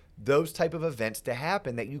those type of events to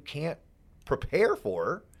happen that you can't prepare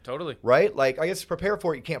for. Totally. Right? Like, I guess prepare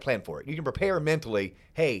for it, you can't plan for it. You can prepare mentally,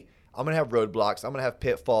 hey, I'm going to have roadblocks, I'm going to have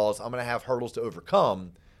pitfalls, I'm going to have hurdles to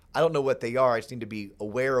overcome. I don't know what they are. I just need to be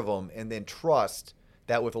aware of them and then trust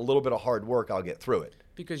that with a little bit of hard work, I'll get through it.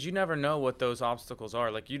 Because you never know what those obstacles are.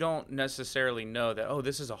 Like, you don't necessarily know that, oh,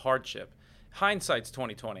 this is a hardship. Hindsight's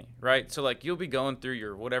 20/20, right? So, like, you'll be going through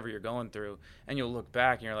your whatever you're going through, and you'll look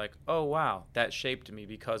back and you're like, oh, wow, that shaped me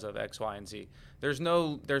because of X, Y, and Z. There's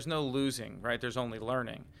no losing, right? There's only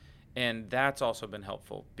learning. And that's also been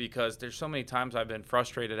helpful because there's so many times I've been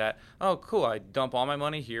frustrated at, oh, cool, I dump all my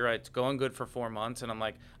money here. It's going good for 4 months. And I'm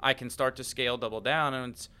like, I can start to scale, double down.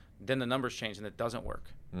 And then the numbers change and it doesn't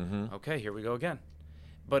work. Okay, here we go again.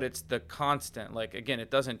 But it's the constant, like, again, it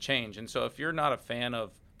doesn't change. And so if you're not a fan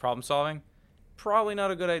of problem solving, probably not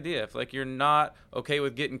a good idea. If like you're not okay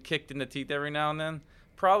with getting kicked in the teeth every now and then,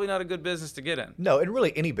 probably not a good business to get in. No, and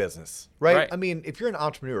really any business, right? I mean, if you're an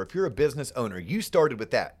entrepreneur, if you're a business owner, you started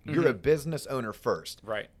with that. You're a business owner first.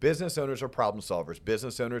 Right. Business owners are problem solvers.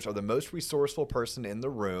 Business owners are the most resourceful person in the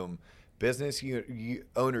room. Business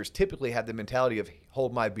owners typically have the mentality of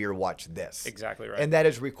hold my beer, watch this. Exactly right. And that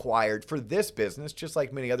is required for this business, just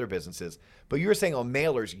like many other businesses. But you were saying on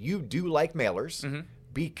mailers, you do like mailers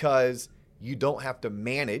because you don't have to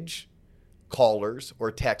manage callers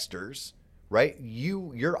or texters. Right?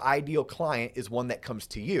 Your ideal client is one that comes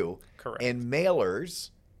to you. Correct. And mailers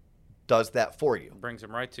does that for you. Brings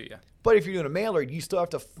them right to you. But if you're doing a mailer, you still have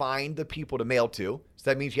to find the people to mail to. So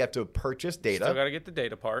that means you have to purchase data. Still got to get the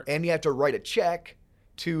data part. And you have to write a check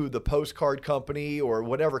to the postcard company or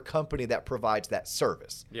whatever company that provides that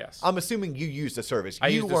service. Yes. I'm assuming you used the service. I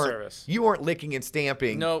used the service. You weren't licking and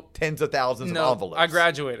stamping tens of thousands of envelopes. I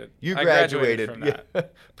graduated. You graduated from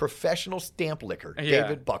that. Professional stamp licker,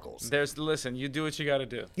 David Buckles. Listen, you do what you got to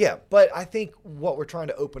do. Yeah, but I think what we're trying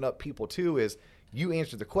to open up people to is you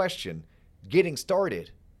answered the question, getting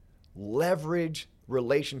started, leverage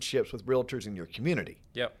relationships with realtors in your community.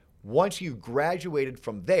 Yep. Once you've graduated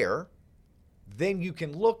from there, then you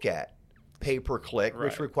can look at pay-per-click,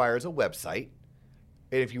 which requires a website.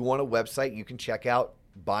 And if you want a website, you can check out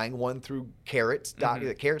buying one through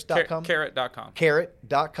Carrots.com. Carrot.com.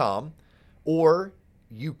 Carrot.com. Or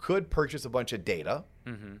you could purchase a bunch of data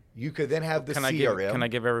You could then have the Can CRM. can I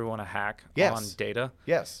give everyone a hack Yes. on data?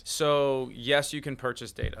 Yes. So yes, you can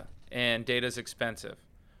purchase data, and data is expensive.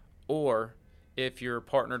 Or if you're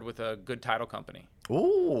partnered with a good title company.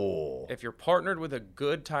 Ooh. If you're partnered with a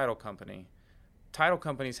good title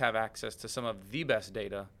companies have access to some of the best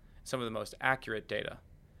data, some of the most accurate data.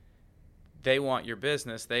 They want your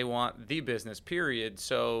business. They want the business, period.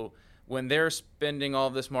 So when they're spending all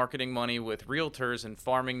this marketing money with realtors and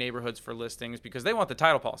farming neighborhoods for listings because they want the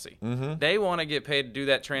title policy. They want to get paid to do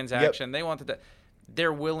that transaction. They want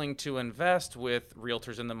they're willing to invest with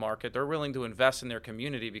realtors in the market. They're willing to invest in their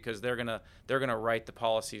community because they're going to write the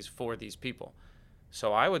policies for these people.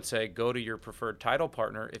 So I would say go to your preferred title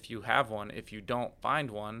partner if you have one. If you don't, find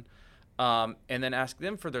one. And then ask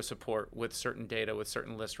them for their support with certain data, with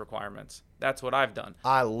certain list requirements. That's what I've done.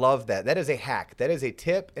 I love that. That is a hack. That is a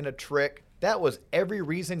tip and a trick. That was every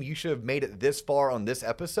reason you should have made it this far on this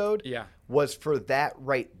episode. Yeah. Was for that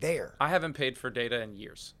right there. I haven't paid for data in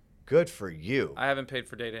years. Good for you. I haven't paid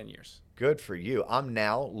for data in years. Good for you. I'm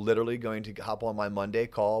now literally going to hop on my Monday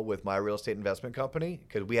call with my real estate investment company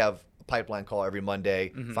because we have a pipeline call every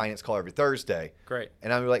Monday, finance call every Thursday. Great.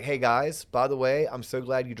 And I'm like, hey guys, by the way, I'm so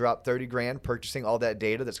glad you dropped 30 grand purchasing all that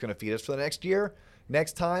data that's going to feed us for the next year.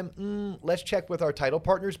 Next time, let's check with our title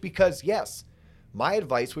partners because yes, my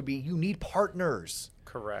advice would be you need partners.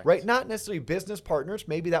 Correct. Right? Not necessarily business partners.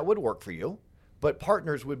 Maybe that would work for you. But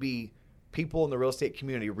partners would be people in the real estate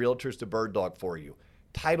community, realtors to bird dog for you,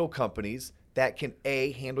 title companies that can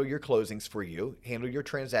handle your closings for you, handle your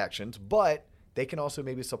transactions, but they can also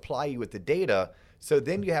maybe supply you with the data. So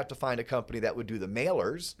then you have to find a company that would do the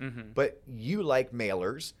mailers, but you like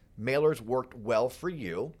mailers. Mailers worked well for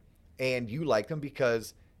you, and you like them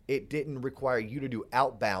because it didn't require you to do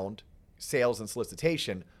outbound sales and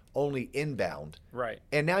solicitation, only inbound. Right.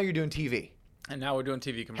 And now you're doing TV. And now we're doing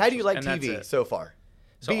TV commercials. How do you like and that's TV it. so far?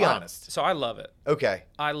 So Be honest. So I love it. Okay.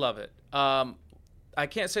 I love it. I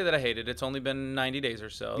can't say that I hate it. It's only been 90 days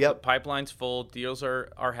or so. Yep. The pipeline's full. Deals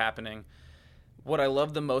are happening. What I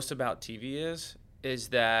love the most about TV is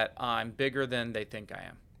that I'm bigger than they think I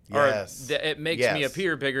am. Yes. Or it makes me Yes.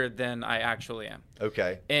 appear bigger than I actually am.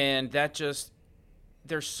 Okay. And that just,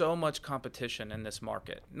 there's so much competition in this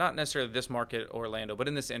market. Not necessarily this market, Orlando, but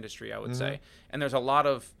in this industry, I would say. And there's a lot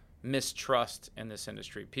of mistrust in this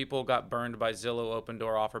industry. People got burned by Zillow,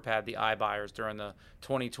 Opendoor, OfferPad, the iBuyers during the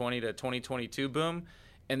 2020 to 2022 boom.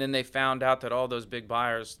 And then they found out that all those big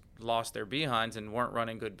buyers lost their behinds and weren't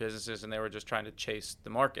running good businesses, and they were just trying to chase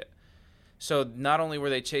the market. So not only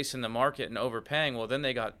were they chasing the market and overpaying, well, then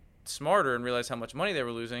they got smarter and realized how much money they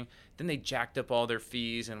were losing. Then they jacked up all their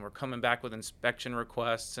fees and were coming back with inspection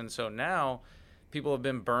requests. And so now people have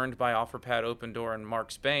been burned by OfferPad, Opendoor, and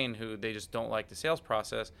Mark Spain, who they just don't like the sales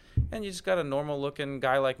process. And you just got a normal-looking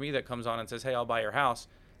guy like me that comes on and says, hey, I'll buy your house.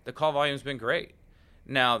 The call volume's been great.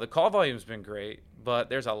 Now, the call volume's been great, but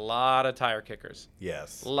there's a lot of tire kickers.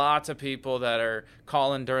 Yes. Lots of people that are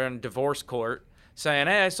calling during divorce court saying,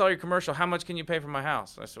 hey, I saw your commercial. How much can you pay for my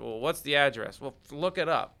house? I said, well, what's the address? Well, look it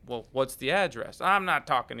up. Well, what's the address? I'm not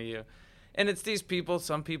talking to you. And it's these people.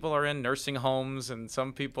 Some people are in nursing homes, and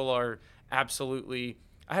some people are absolutely.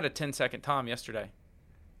 I had a 10-second Tom yesterday.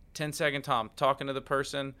 10-second Tom talking to the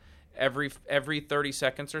person every 30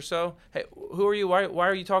 seconds or so. Hey, who are you? Why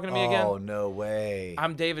are you talking to me again? Oh, no way.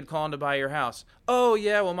 I'm David calling to buy your house. Oh,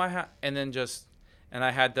 yeah, well, my house. And then and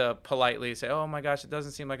I had to politely say, oh, my gosh, it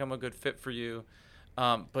doesn't seem like I'm a good fit for you.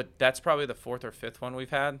 But that's probably the fourth or fifth one we've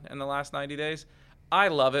had in the last 90 days. I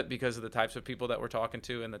love it because of the types of people that we're talking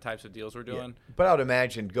to and the types of deals we're doing. Yeah. But I would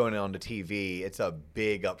imagine going on to TV, it's a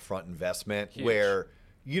big upfront investment. Huge. Where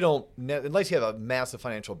you don't, unless you have a massive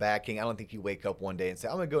financial backing, I don't think you wake up one day and say,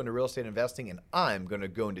 I'm going to go into real estate investing and I'm going to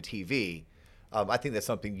go into TV. I think that's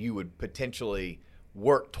something you would potentially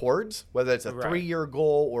work towards, whether it's a 3-year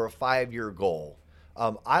goal or a 5-year goal.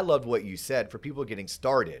 I loved what you said. For people getting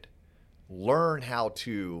started, learn how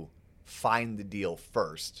to find the deal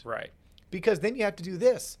first. Right. Because then you have to do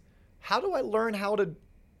this. How do I learn how to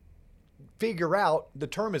figure out, the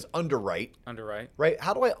term is underwrite. Underwrite. Right?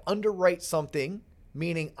 How do I underwrite something,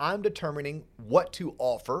 meaning I'm determining what to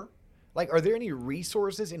offer? Like, are there any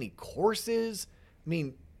resources, any courses? I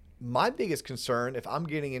mean, my biggest concern if I'm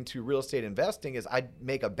getting into real estate investing is I'd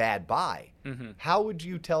make a bad buy. How would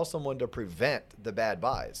you tell someone to prevent the bad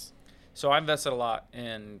buys? So I invested a lot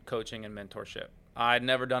in coaching and mentorship. I'd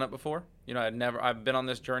never done it before. You know, I've been on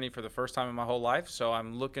this journey for the first time in my whole life. So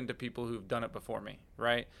I'm looking to people who've done it before me.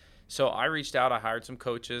 Right. So I reached out, I hired some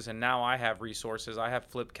coaches, and now I have resources. I have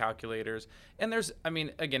flip calculators. And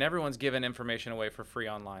again, everyone's giving information away for free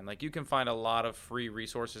online. Like, you can find a lot of free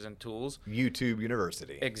resources and tools. YouTube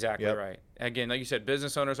University. Exactly right. Again, like you said,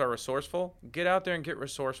 business owners are resourceful. Get out there and get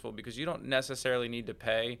resourceful, because you don't necessarily need to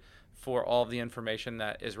pay for all of the information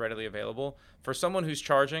that is readily available. For someone who's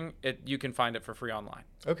charging it, you can find it for free online.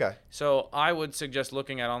 Okay. So I would suggest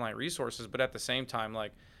looking at online resources, but at the same time,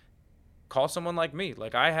 like, call someone like me.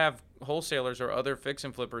 Like, I have wholesalers or other fix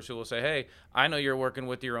and flippers who will say, hey, I know you're working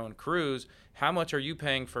with your own crews. How much are you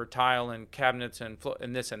paying for tile and cabinets and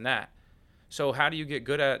this and that? So how do you get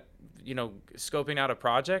good at, scoping out a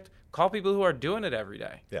project? Call people who are doing it every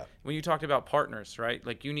day. Yeah. When you talked about partners, right?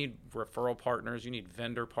 Like, you need referral partners, you need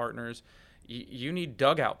vendor partners, you need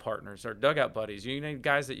dugout partners or dugout buddies. You need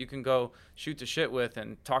guys that you can go shoot the shit with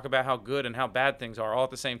and talk about how good and how bad things are all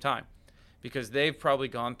at the same time, because they've probably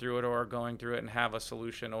gone through it or are going through it and have a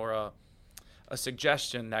solution or a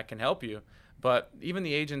suggestion that can help you. But even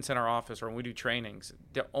the agents in our office or when we do trainings,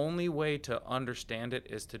 the only way to understand it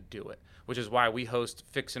is to do it, which is why we host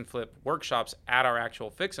fix and flip workshops at our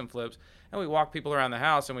actual fix and flips. And we walk people around the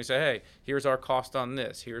house and we say, hey, here's our cost on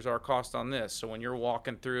this. Here's our cost on this. So when you're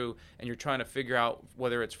walking through and you're trying to figure out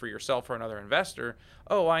whether it's for yourself or another investor,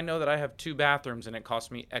 oh, I know that I have 2 bathrooms and it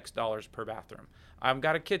costs me X dollars per bathroom. I've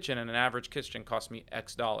got a kitchen and an average kitchen costs me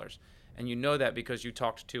X dollars. And you know that because you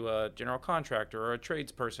talked to a general contractor or a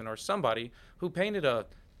tradesperson or somebody who painted a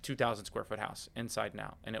 2,000 square foot house inside and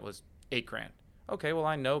out, and it was $8,000. Okay, well,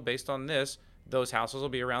 I know based on this, those houses will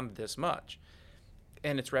be around this much.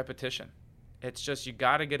 And it's repetition. It's just, you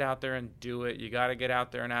got to get out there and do it. You got to get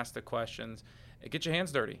out there and ask the questions. Get your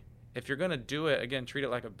hands dirty. If you're going to do it, again, treat it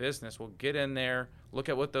like a business. Well, get in there, look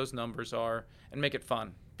at what those numbers are, and make it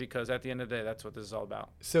fun. Because at the end of the day, that's what this is all about.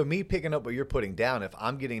 So me picking up what you're putting down, if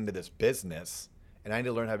I'm getting into this business and I need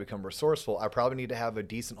to learn how to become resourceful, I probably need to have a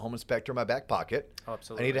decent home inspector in my back pocket. Oh,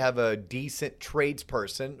 absolutely. I need to have a decent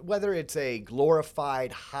tradesperson, whether it's a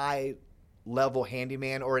glorified high-level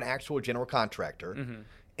handyman or an actual general contractor,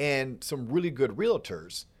 and some really good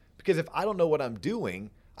realtors. Because if I don't know what I'm doing,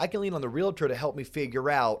 I can lean on the realtor to help me figure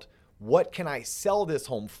out, what can I sell this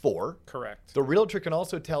home for? Correct. The realtor can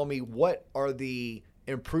also tell me what are the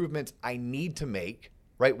improvements I need to make,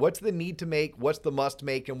 right? What's the need to make? What's the must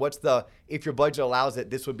make? And what's the, if your budget allows it,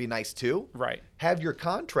 this would be nice too. Right. Have your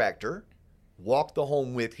contractor walk the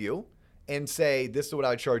home with you and say, this is what I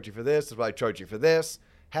would charge you for this is what I charge you for this.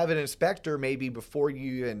 Have an inspector maybe before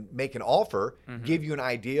you even make an offer, give you an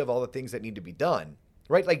idea of all the things that need to be done,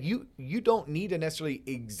 right? Like you don't need to necessarily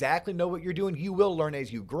exactly know what you're doing. You will learn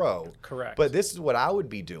as you grow. Correct. But this is what I would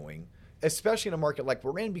be doing, especially in a market like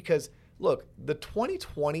we're in, because look, the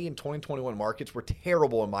 2020 and 2021 markets were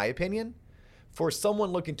terrible, in my opinion, for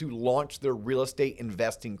someone looking to launch their real estate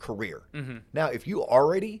investing career. Now, if you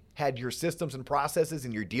already had your systems and processes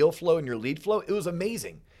and your deal flow and your lead flow, it was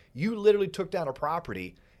amazing. You literally took down a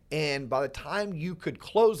property, and by the time you could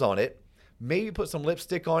close on it, maybe put some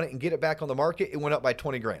lipstick on it and get it back on the market, it went up by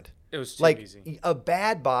 20 grand. It was too like easy. A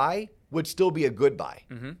bad buy would still be a good buy,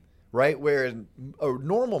 right? Whereas a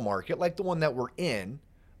normal market like the one that we're in,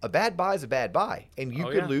 a bad buy is a bad buy, and you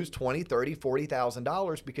could lose $20,000, $30,000,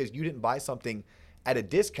 $40,000 because you didn't buy something at a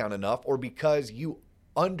discount enough, or because you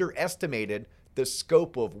underestimated the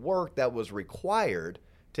scope of work that was required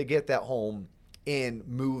to get that home in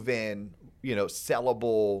move-in,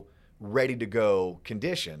 sellable, ready to go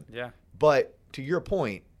condition. Yeah. But to your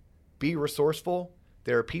point, be resourceful.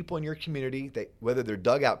 There are people in your community that, whether they're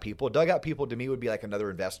dugout people to me would be like another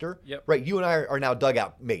investor. Yep. Right? You and I are now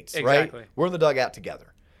dugout mates, Exactly. right? We're in the dugout together.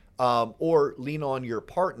 Or lean on your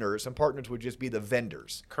partners, and partners would just be the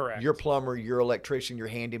vendors. Correct. Your plumber, your electrician, your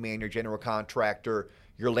handyman, your general contractor,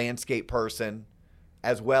 your landscape person,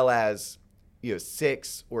 as well as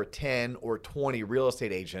 6 or 10 or 20 real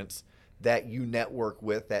estate agents that you network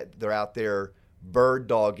with, that they're out there bird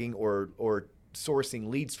dogging or sourcing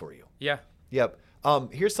leads for you. Yeah. Yep.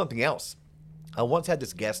 Here's something else. I once had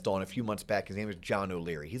this guest on a few months back. His name is John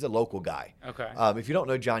O'Leary. He's a local guy. Okay. If you don't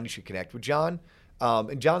know John, you should connect with John.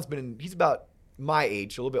 And John's he's about my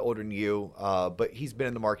age, a little bit older than you, but he's been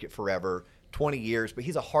in the market forever, 20 years, but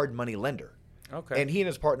he's a hard money lender. Okay. And he and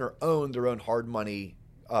his partner own their own hard money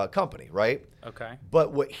company, right? Okay.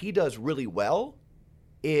 But what he does really well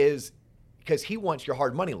is, because he wants your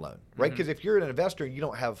hard money loan, right? Because if you're an investor and you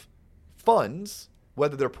don't have funds,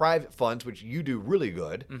 whether they're private funds, which you do really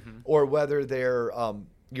good, or whether they're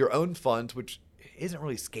your own funds, which isn't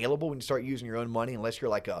really scalable when you start using your own money, unless you're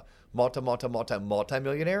like a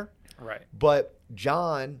multi-millionaire. Right. But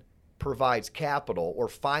John provides capital or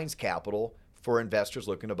finds capital for investors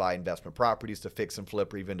looking to buy investment properties to fix and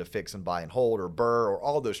flip, or even to fix and buy and hold, or BRRRR, or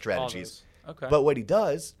all those strategies. Okay. But what he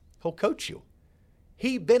does, he'll coach you.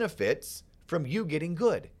 He benefits from you getting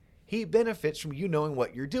good. He benefits from you knowing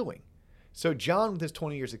what you're doing. So John, with his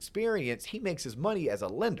 20 years experience, he makes his money as a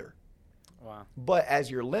lender. Wow. But as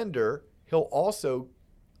your lender, he'll also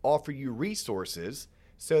offer you resources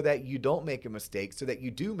so that you don't make a mistake, so that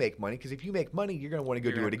you do make money. Because if you make money, you're going to want to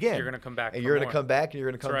go do it again. You're going to come back. And you're going to come back, and you're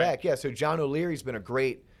going to come That's right. back. Yeah, so John O'Leary's been a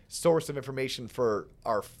great source of information for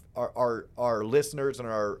our listeners and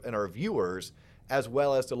our viewers, as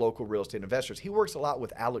well as the local real estate investors. He works a lot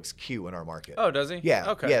with Alex Q in our market. Oh, does he?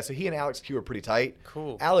 Yeah. Okay. Yeah, so he and Alex Q are pretty tight.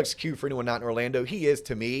 Cool. Alex Q, for anyone not in Orlando, he is,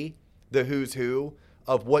 to me, the who's who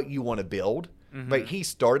of what you want to build. Mm-hmm. Right? He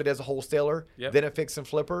started as a wholesaler, Yep. then a fix and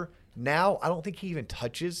flipper. Now, I don't think he even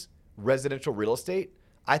touches residential real estate.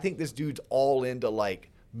 I think this dude's all into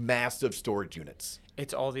like massive storage units.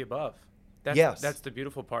 It's all the above. Yes. That's the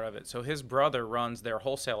beautiful part of it. So his brother runs their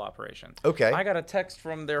wholesale operation. Okay. I got a text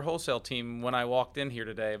from their wholesale team when I walked in here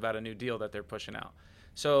today about a new deal that they're pushing out.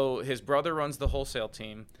 So his brother runs the wholesale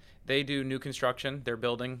team. They do new construction. They're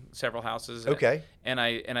building several houses. Okay. And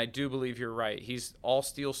I do believe you're right. He's All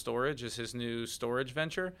Steel Storage is his new storage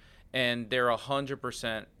venture, and they're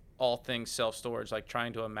 100% all things self-storage, like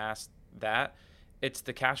trying to amass that. It's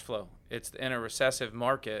the cash flow. It's in a recessive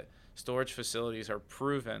market. Storage facilities are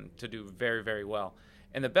proven to do very, very well.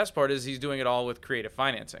 And the best part is he's doing it all with creative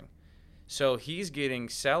financing. So he's getting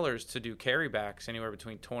sellers to do carrybacks anywhere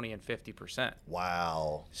between 20 and 50%.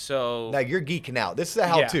 Wow. So Now you're geeking out. This is a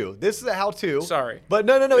how-to. This is a how-to. Sorry. But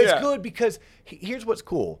no. It's Yeah. good because here's what's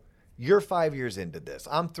cool. You're 5 years into this.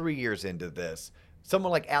 I'm 3 years into this.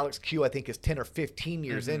 Someone like Alex Q, I think, is 10 or 15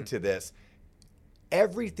 years into this.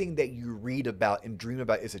 Everything that you read about and dream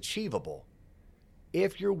about is achievable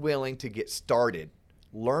if you're willing to get started,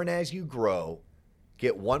 learn as you grow,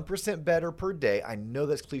 get 1% better per day. I know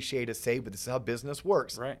that's cliche to say, but this is how business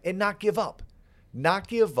works. Right. And not give up. Not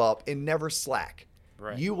give up and never slack.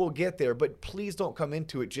 Right. You will get there, but please don't come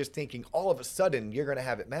into it just thinking all of a sudden you're going to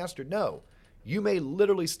have it mastered. No. You may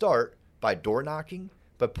literally start by door knocking,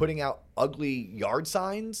 by putting out ugly yard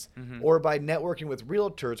signs, or by networking with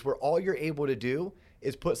realtors where all you're able to do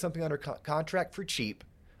is put something under contract for cheap,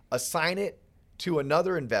 assign it to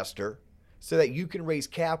another investor so that you can raise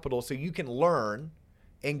capital, so you can learn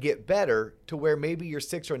and get better to where maybe your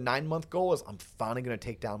 6 or 9 month goal is, I'm finally going to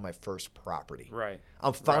take down my first property. Right.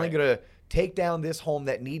 I'm finally Right. going to take down this home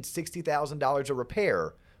that needs $60,000 of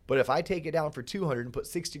repair. But if I take it down for 200 and put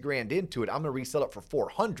 60 grand into it, I'm going to resell it for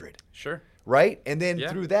 400. Sure. Right? And then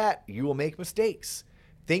Yeah. through that, you will make mistakes.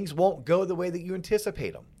 Things won't go the way that you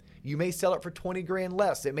anticipate them. You may sell it for 20 grand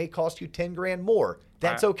less. It may cost you 10 grand more.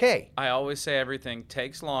 That's okay. I always say everything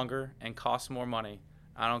takes longer and costs more money.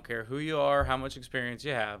 I don't care who you are, how much experience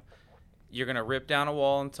you have. You're going to rip down a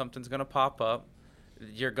wall and something's going to pop up.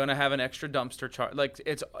 You're going to have an extra dumpster charge. Like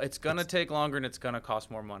it's going to take longer and it's going to cost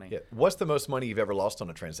more money. Yeah. What's the most money you've ever lost on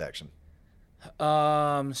a transaction?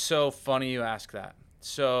 So funny you ask that.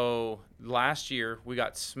 So last year we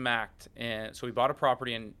got smacked, and so we bought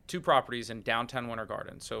two properties in downtown Winter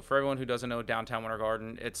Garden. So for everyone who doesn't know downtown Winter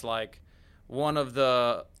Garden, it's like one of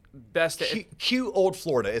the best. Cute old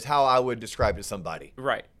Florida is how I would describe it to somebody.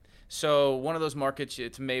 Right. So one of those markets,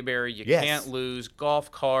 it's Mayberry. You Yes. can't lose. Golf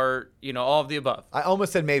cart, all of the above. I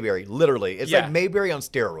almost said Mayberry, literally. It's Yeah. like Mayberry on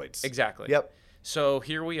steroids. Exactly. Yep. So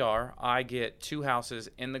here we are. I get 2 houses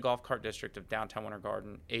in the golf cart district of downtown Winter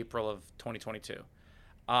Garden, April of 2022.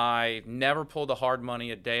 I never pulled a hard money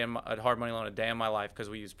loan a day in my life because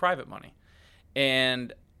we used private money,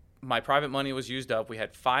 and my private money was used up. We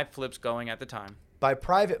had 5 flips going at the time. By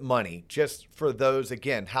private money, just for those,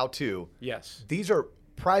 again, how to, Yes. these are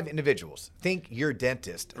private individuals. Think your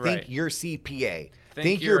dentist. Right. Think your CPA.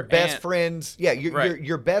 Think your your best aunt. friend's,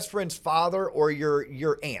 your best friend's father or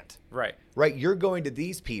your aunt. Right. Right? You're going to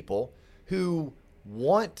these people who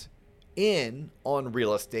want in on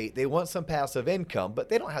real estate. They want some passive income, but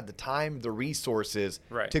they don't have the time, the resources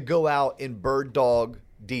Right. to go out and bird dog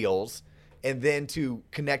deals and then to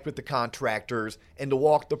connect with the contractors and to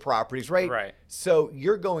walk the properties, right? Right. So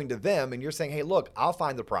you're going to them and you're saying, hey, look, I'll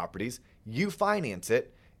find the properties, you finance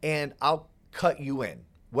it, and I'll cut you in,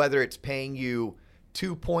 whether it's paying you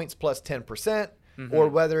 2 points plus 10%, or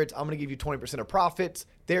whether it's I'm going to give you 20% of profits.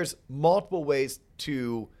 There's multiple ways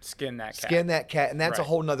to Skin that cat. and that's a Right.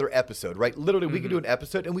 whole nother episode, right? Literally, we could do an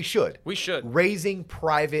episode, and we should. We should. Raising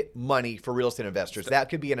private money for real estate investors. That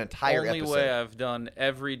could be an entire Only episode. way I've done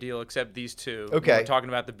every deal except these 2. Okay. We're talking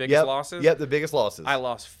about the biggest Yep. losses. Yep, the biggest losses. I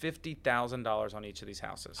lost $50,000 on each of these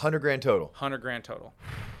houses. 100 grand total. 100 grand total.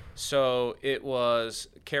 So it was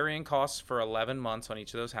carrying costs for 11 months on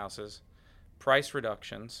each of those houses, price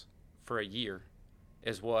reductions for a year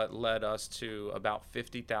is what led us to about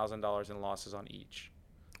 $50,000 in losses on each.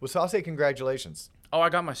 Well, so I'll say congratulations. Oh, I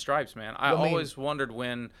got my stripes, man. I Well, I mean- always wondered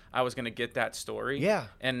when I was going to get that story. Yeah.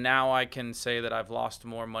 And now I can say that I've lost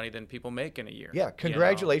more money than people make in a year. Yeah,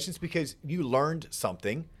 congratulations, because you learned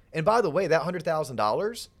something. And by the way, that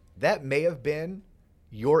 $100,000, that may have been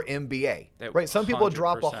your MBA, That right? Some people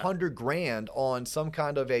drop 100%. $100,000 on some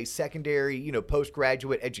kind of a secondary,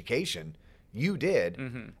 postgraduate education. You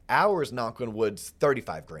did. Ours, knock on wood's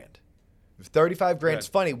 35 grand. 35 grand. It's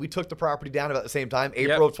Good. funny. We took the property down about the same time,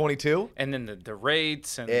 April of 22. And then the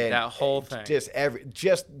rates and And that whole thing.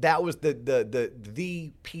 That was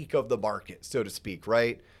the peak of the market, so to speak,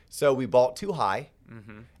 right? So we bought too high,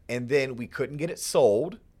 and then we couldn't get it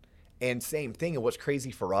sold. And same thing. And what's crazy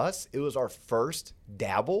for us, it was our first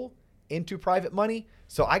dabble into private money.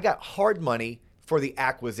 So I got hard money for the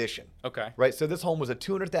acquisition. Okay. Right. So this home was a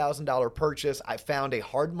 $200,000 purchase. I found a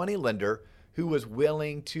hard money lender who was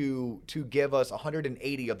willing to give us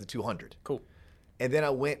 180 of the 200. Cool. And then I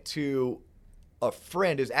went to a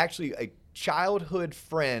friend who's actually a childhood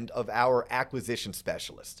friend of our acquisition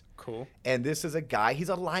specialist. Cool. And this is a guy, he's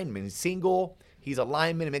a lineman, he's single, he's a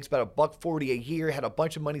lineman, he makes about $140 a year, had a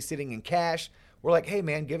bunch of money sitting in cash. We're like, hey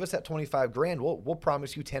man, give us that 25 grand. We'll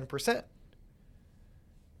promise you 10%.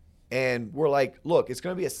 And we're like, look, it's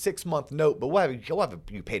going to be a 6-month note, but we'll have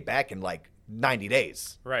you paid back in like 90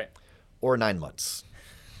 days. Right. Or 9 months.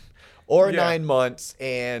 Or Yeah. 9 months,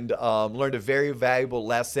 and learned a very valuable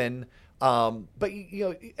lesson. But,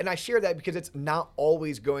 and I share that because it's not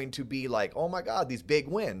always going to be like, oh my God, these big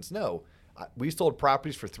wins. No. We sold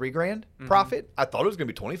properties for $3 grand profit. I thought it was going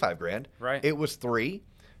to be 25 grand. Right. It was 3.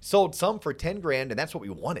 Sold some for 10 grand, and that's what we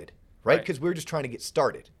wanted, right? Right. Because we were just trying to get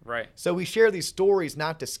started. Right. So we share these stories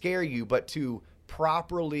not to scare you, but to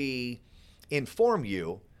properly inform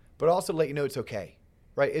you, but also let you know it's okay,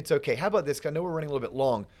 right? It's okay. How about this? I know we're running a little bit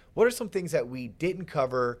long. What are some things that we didn't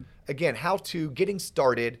cover? Again, how to getting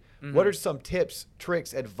started. What are some tips,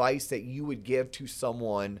 tricks, advice that you would give to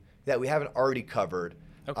someone that we haven't already covered?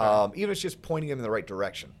 Okay. Even if it's just pointing them in the right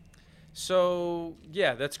direction. So,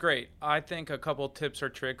 yeah, that's great. I think a couple tips or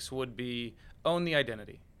tricks would be own the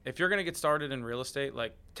identity. If you're going to get started in real estate,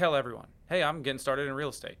 like tell everyone, hey, I'm getting started in real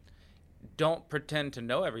estate. Don't pretend to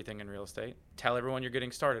know everything in real estate. Tell everyone you're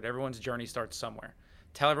getting started. Everyone's journey starts somewhere.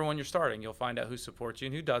 Tell everyone you're starting. You'll find out who supports you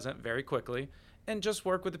and who doesn't very quickly, and just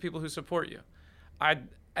work with the people who support you.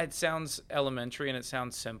 It sounds elementary and it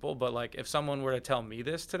sounds simple, but like if someone were to tell me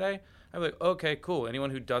this today, I'd be like, okay, cool. Anyone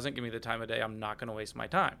who doesn't give me the time of day, I'm not going to waste my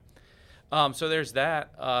time. So there's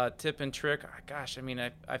that tip and trick. Gosh, I mean,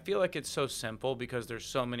 I feel like it's so simple because there's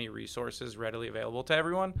so many resources readily available to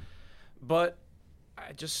everyone. But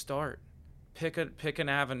I just start. Pick an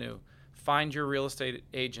avenue. Find your real estate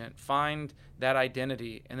agent. Find that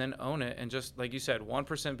identity and then own it. And just like you said,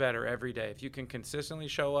 1% better every day. If you can consistently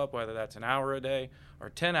show up, whether that's an hour a day or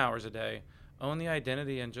 10 hours a day, own the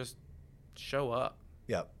identity and just show up.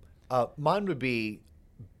 Yeah. Mine would be,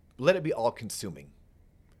 let it be all consuming.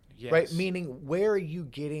 Yes. Right? Meaning, where are you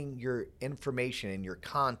getting your information and your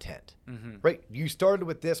content? Mm-hmm. Right? You started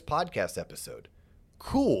with this podcast episode.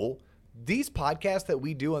 Cool. These podcasts that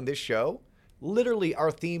we do on this show, literally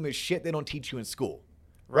our theme is shit they don't teach you in school.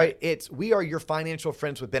 Right? We are your financial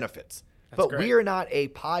friends with benefits. But great. we are not a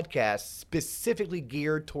podcast specifically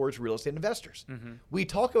geared towards real estate investors. Mm-hmm. We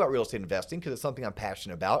talk about real estate investing because it's something I'm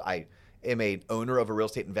passionate about. I am an owner of a real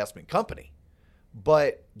estate investment company.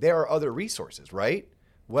 But there are other resources, right?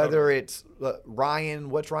 Whether it's Ryan,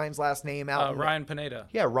 what's Ryan's last name out? Ryan Pineda.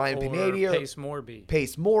 Yeah, Ryan or Pineda. Pace Morby.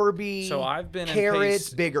 Pace Morby. So I've been in Carrots,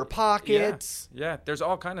 Pace- Bigger Pockets. Yeah, there's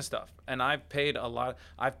all kind of stuff. And I've paid a lot.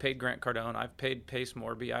 I've paid Grant Cardone. I've paid Pace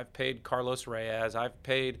Morby. I've paid Carlos Reyes. I've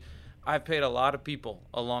paid a lot of people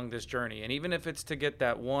along this journey. And even if it's to get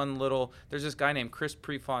that one little, there's this guy named Chris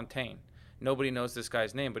Prefontaine. Nobody knows this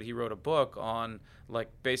guy's name, but he wrote a book on like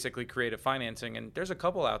basically creative financing. And there's a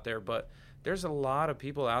couple out there, but there's a lot of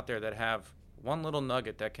people out there that have one little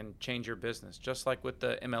nugget that can change your business. Just like with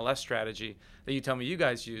the MLS strategy that you tell me you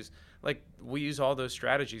guys use. Like we use all those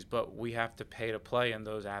strategies, but we have to pay to play in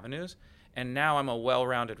those avenues. And now I'm a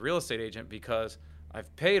well-rounded real estate agent because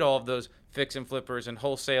I've paid all of those fix and flippers and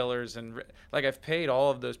wholesalers and like I've paid all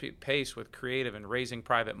of those Pace with creative and raising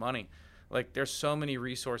private money. Like there's so many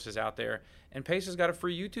resources out there, and Pace has got a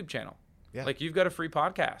free YouTube channel. Yeah. Like you've got a free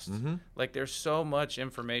podcast. Mm-hmm. Like there's so much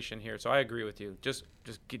information here. So I agree with you. Just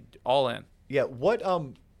get all in. Yeah. What I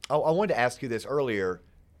wanted to ask you this earlier.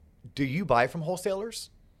 Do you buy from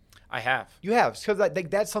wholesalers? I have. You have, because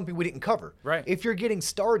that's something we didn't cover. Right. If you're getting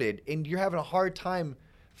started and you're having a hard time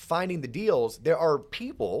finding the deals, there are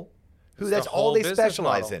people who It's that's the all whole they business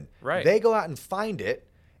specialize model. in. Right. They go out and find it,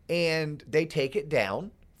 and they take it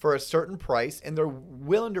down for a certain price, and they're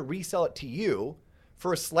willing to resell it to you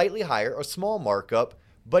for a slightly higher, a small markup.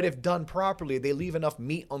 But if done properly, they leave enough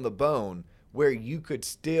meat on the bone where you could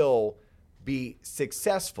still be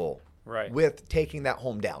successful Right. with taking that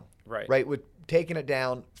home down. Right. Right. With taking it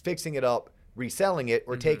down, fixing it up, reselling it,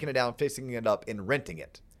 or taking it down, fixing it up, and renting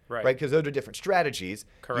it. Right. Right. Because those are different strategies.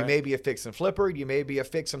 Correct. You may be a fix and flipper. You may be a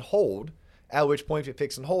fix and hold. At which point, if you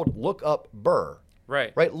fix and hold, look up BRRRR.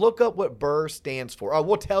 Right. Right. Look up what BRRRR stands for.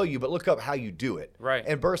 We'll tell you, but look up how you do it. Right.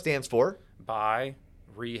 And BRRRR stands for? Buy,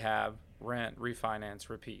 rehab, rent, refinance,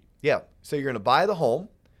 repeat. Yeah. So you're going to buy the home,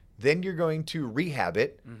 then you're going to rehab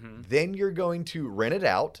it, then you're going to rent it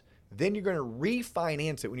out, then you're going to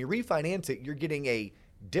refinance it. When you refinance it, you're getting a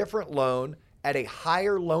different loan at a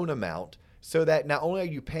higher loan amount, so that not only are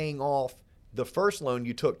you paying off the first loan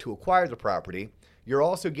you took to acquire the property, you're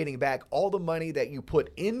also getting back all the money that you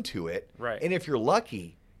put into it. Right. And if you're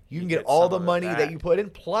lucky, you can You get get all some the of it money that back. you put in,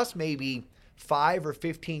 plus maybe 5 or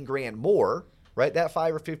 15 grand more. Right, that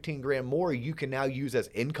 5 or 15 grand more you can now use as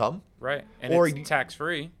income. Right. And Or it's you-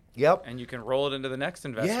 tax-free. Yep. And you can roll it into the next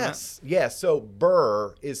investment. Yes. So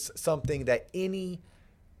BRRRR is something that any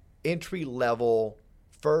entry level,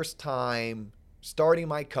 first time starting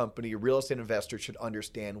my company real estate investor should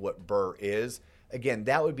understand what BRRRR is. Again,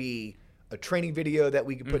 that would be a training video that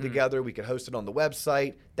we could put together. We could host it on the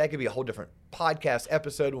website. That could be a whole different podcast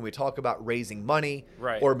episode when we talk about raising money.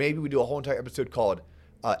 Right. Or maybe we do a whole entire episode called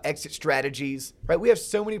exit strategies, right? We have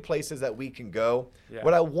so many places that we can go. Yeah.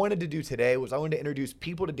 What I wanted to do today was I wanted to introduce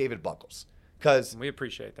people to David Buckles, because We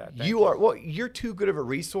appreciate that. Thank you're too good of a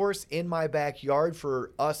resource in my backyard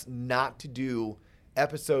for us not to do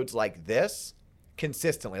episodes like this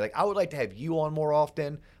consistently. Like, I would like to have you on more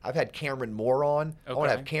often. I've had Cameron Moore on. I want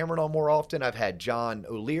to Okay. have Cameron on more often. I've had John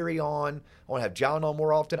O'Leary on. I want to have John on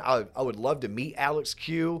more often. I would love to meet Alex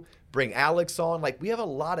Q, bring Alex on. Like, we have a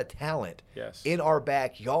lot of talent Yes. in our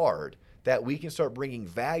backyard that we can start bringing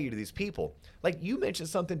value to these people. Like, you mentioned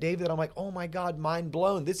something, David, that I'm like, oh my God, mind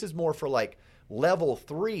blown. This is more for like level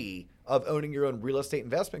 3 of owning your own real estate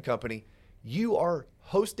investment company. You are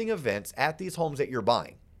hosting events at these homes that you're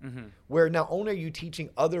buying, where not only are you teaching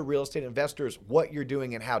other real estate investors what you're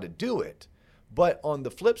doing and how to do it, but on the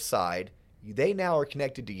flip side, they now are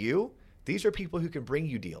connected to you. These are people who can bring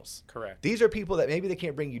you deals. Correct. These are people that maybe they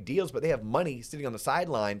can't bring you deals, but they have money sitting on the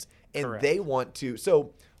sidelines, and Correct. they want to.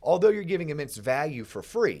 So although you're giving immense value for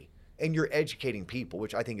free and you're educating people,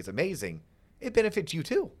 which I think is amazing, it benefits you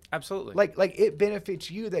too. Absolutely. Like it benefits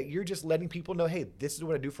you that you're just letting people know, hey, this is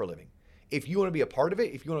what I do for a living. If you want to be a part of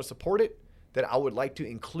it, if you want to support it, then I would like to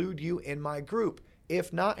include you in my group.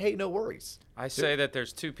 If not, hey, no worries. I say that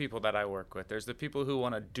there's two people that I work with. There's the people who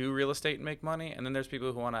want to do real estate and make money, and then there's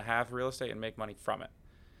people who want to have real estate and make money from it.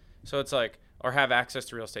 So it's like, or have access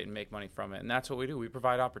to real estate and make money from it. And that's what we do. We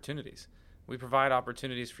provide opportunities. We provide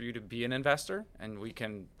opportunities for you to be an investor, and we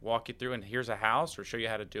can walk you through, and here's a house, or show you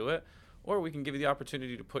how to do it. Or we can give you the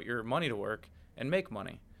opportunity to put your money to work and make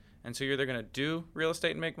money. And so you're either going to do real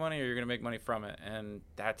estate and make money, or you're going to make money from it. And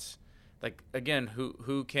that's, like, again,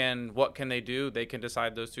 what can they do? They can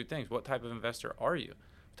decide those two things. What type of investor are you?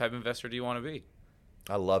 What type of investor do you want to be?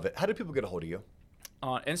 I love it. How do people get a hold of you?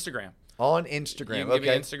 On Instagram. On You Instagram. can give me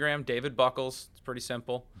Instagram, David Buckles. It's pretty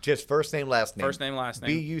simple. Just first name, last name. First name, last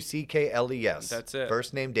name. Buckles. That's it.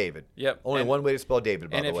 First name, David. Yep. Only And- one way to spell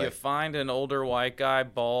David, by And the if way. you find an older white guy,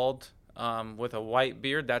 bald, with a white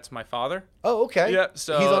beard, that's my father. Oh, okay. Yep.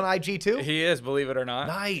 So he's on IG too? He is, believe it or not.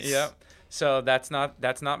 Nice. Yep. So that's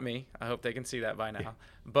not me. I hope they can see that by now.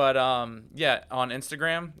 But yeah, on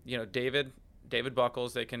Instagram, David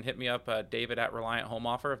Buckles. They can hit me up, David at Reliant Home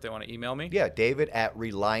Offer, if they want to email me. Yeah, David at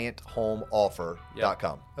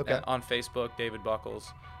ReliantHomeOffer.com. Okay. And on Facebook, David Buckles.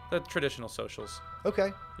 The traditional socials.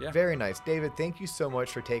 Okay. Yeah. Very nice. David, thank you so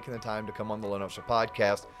much for taking the time to come on the Loan Officer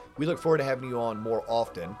Podcast. We look forward to having you on more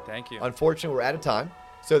often. Thank you. Unfortunately, we're out of time.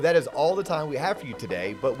 So that is all the time we have for you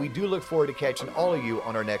today, but we do look forward to catching all of you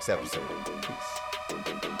on our next episode. Peace.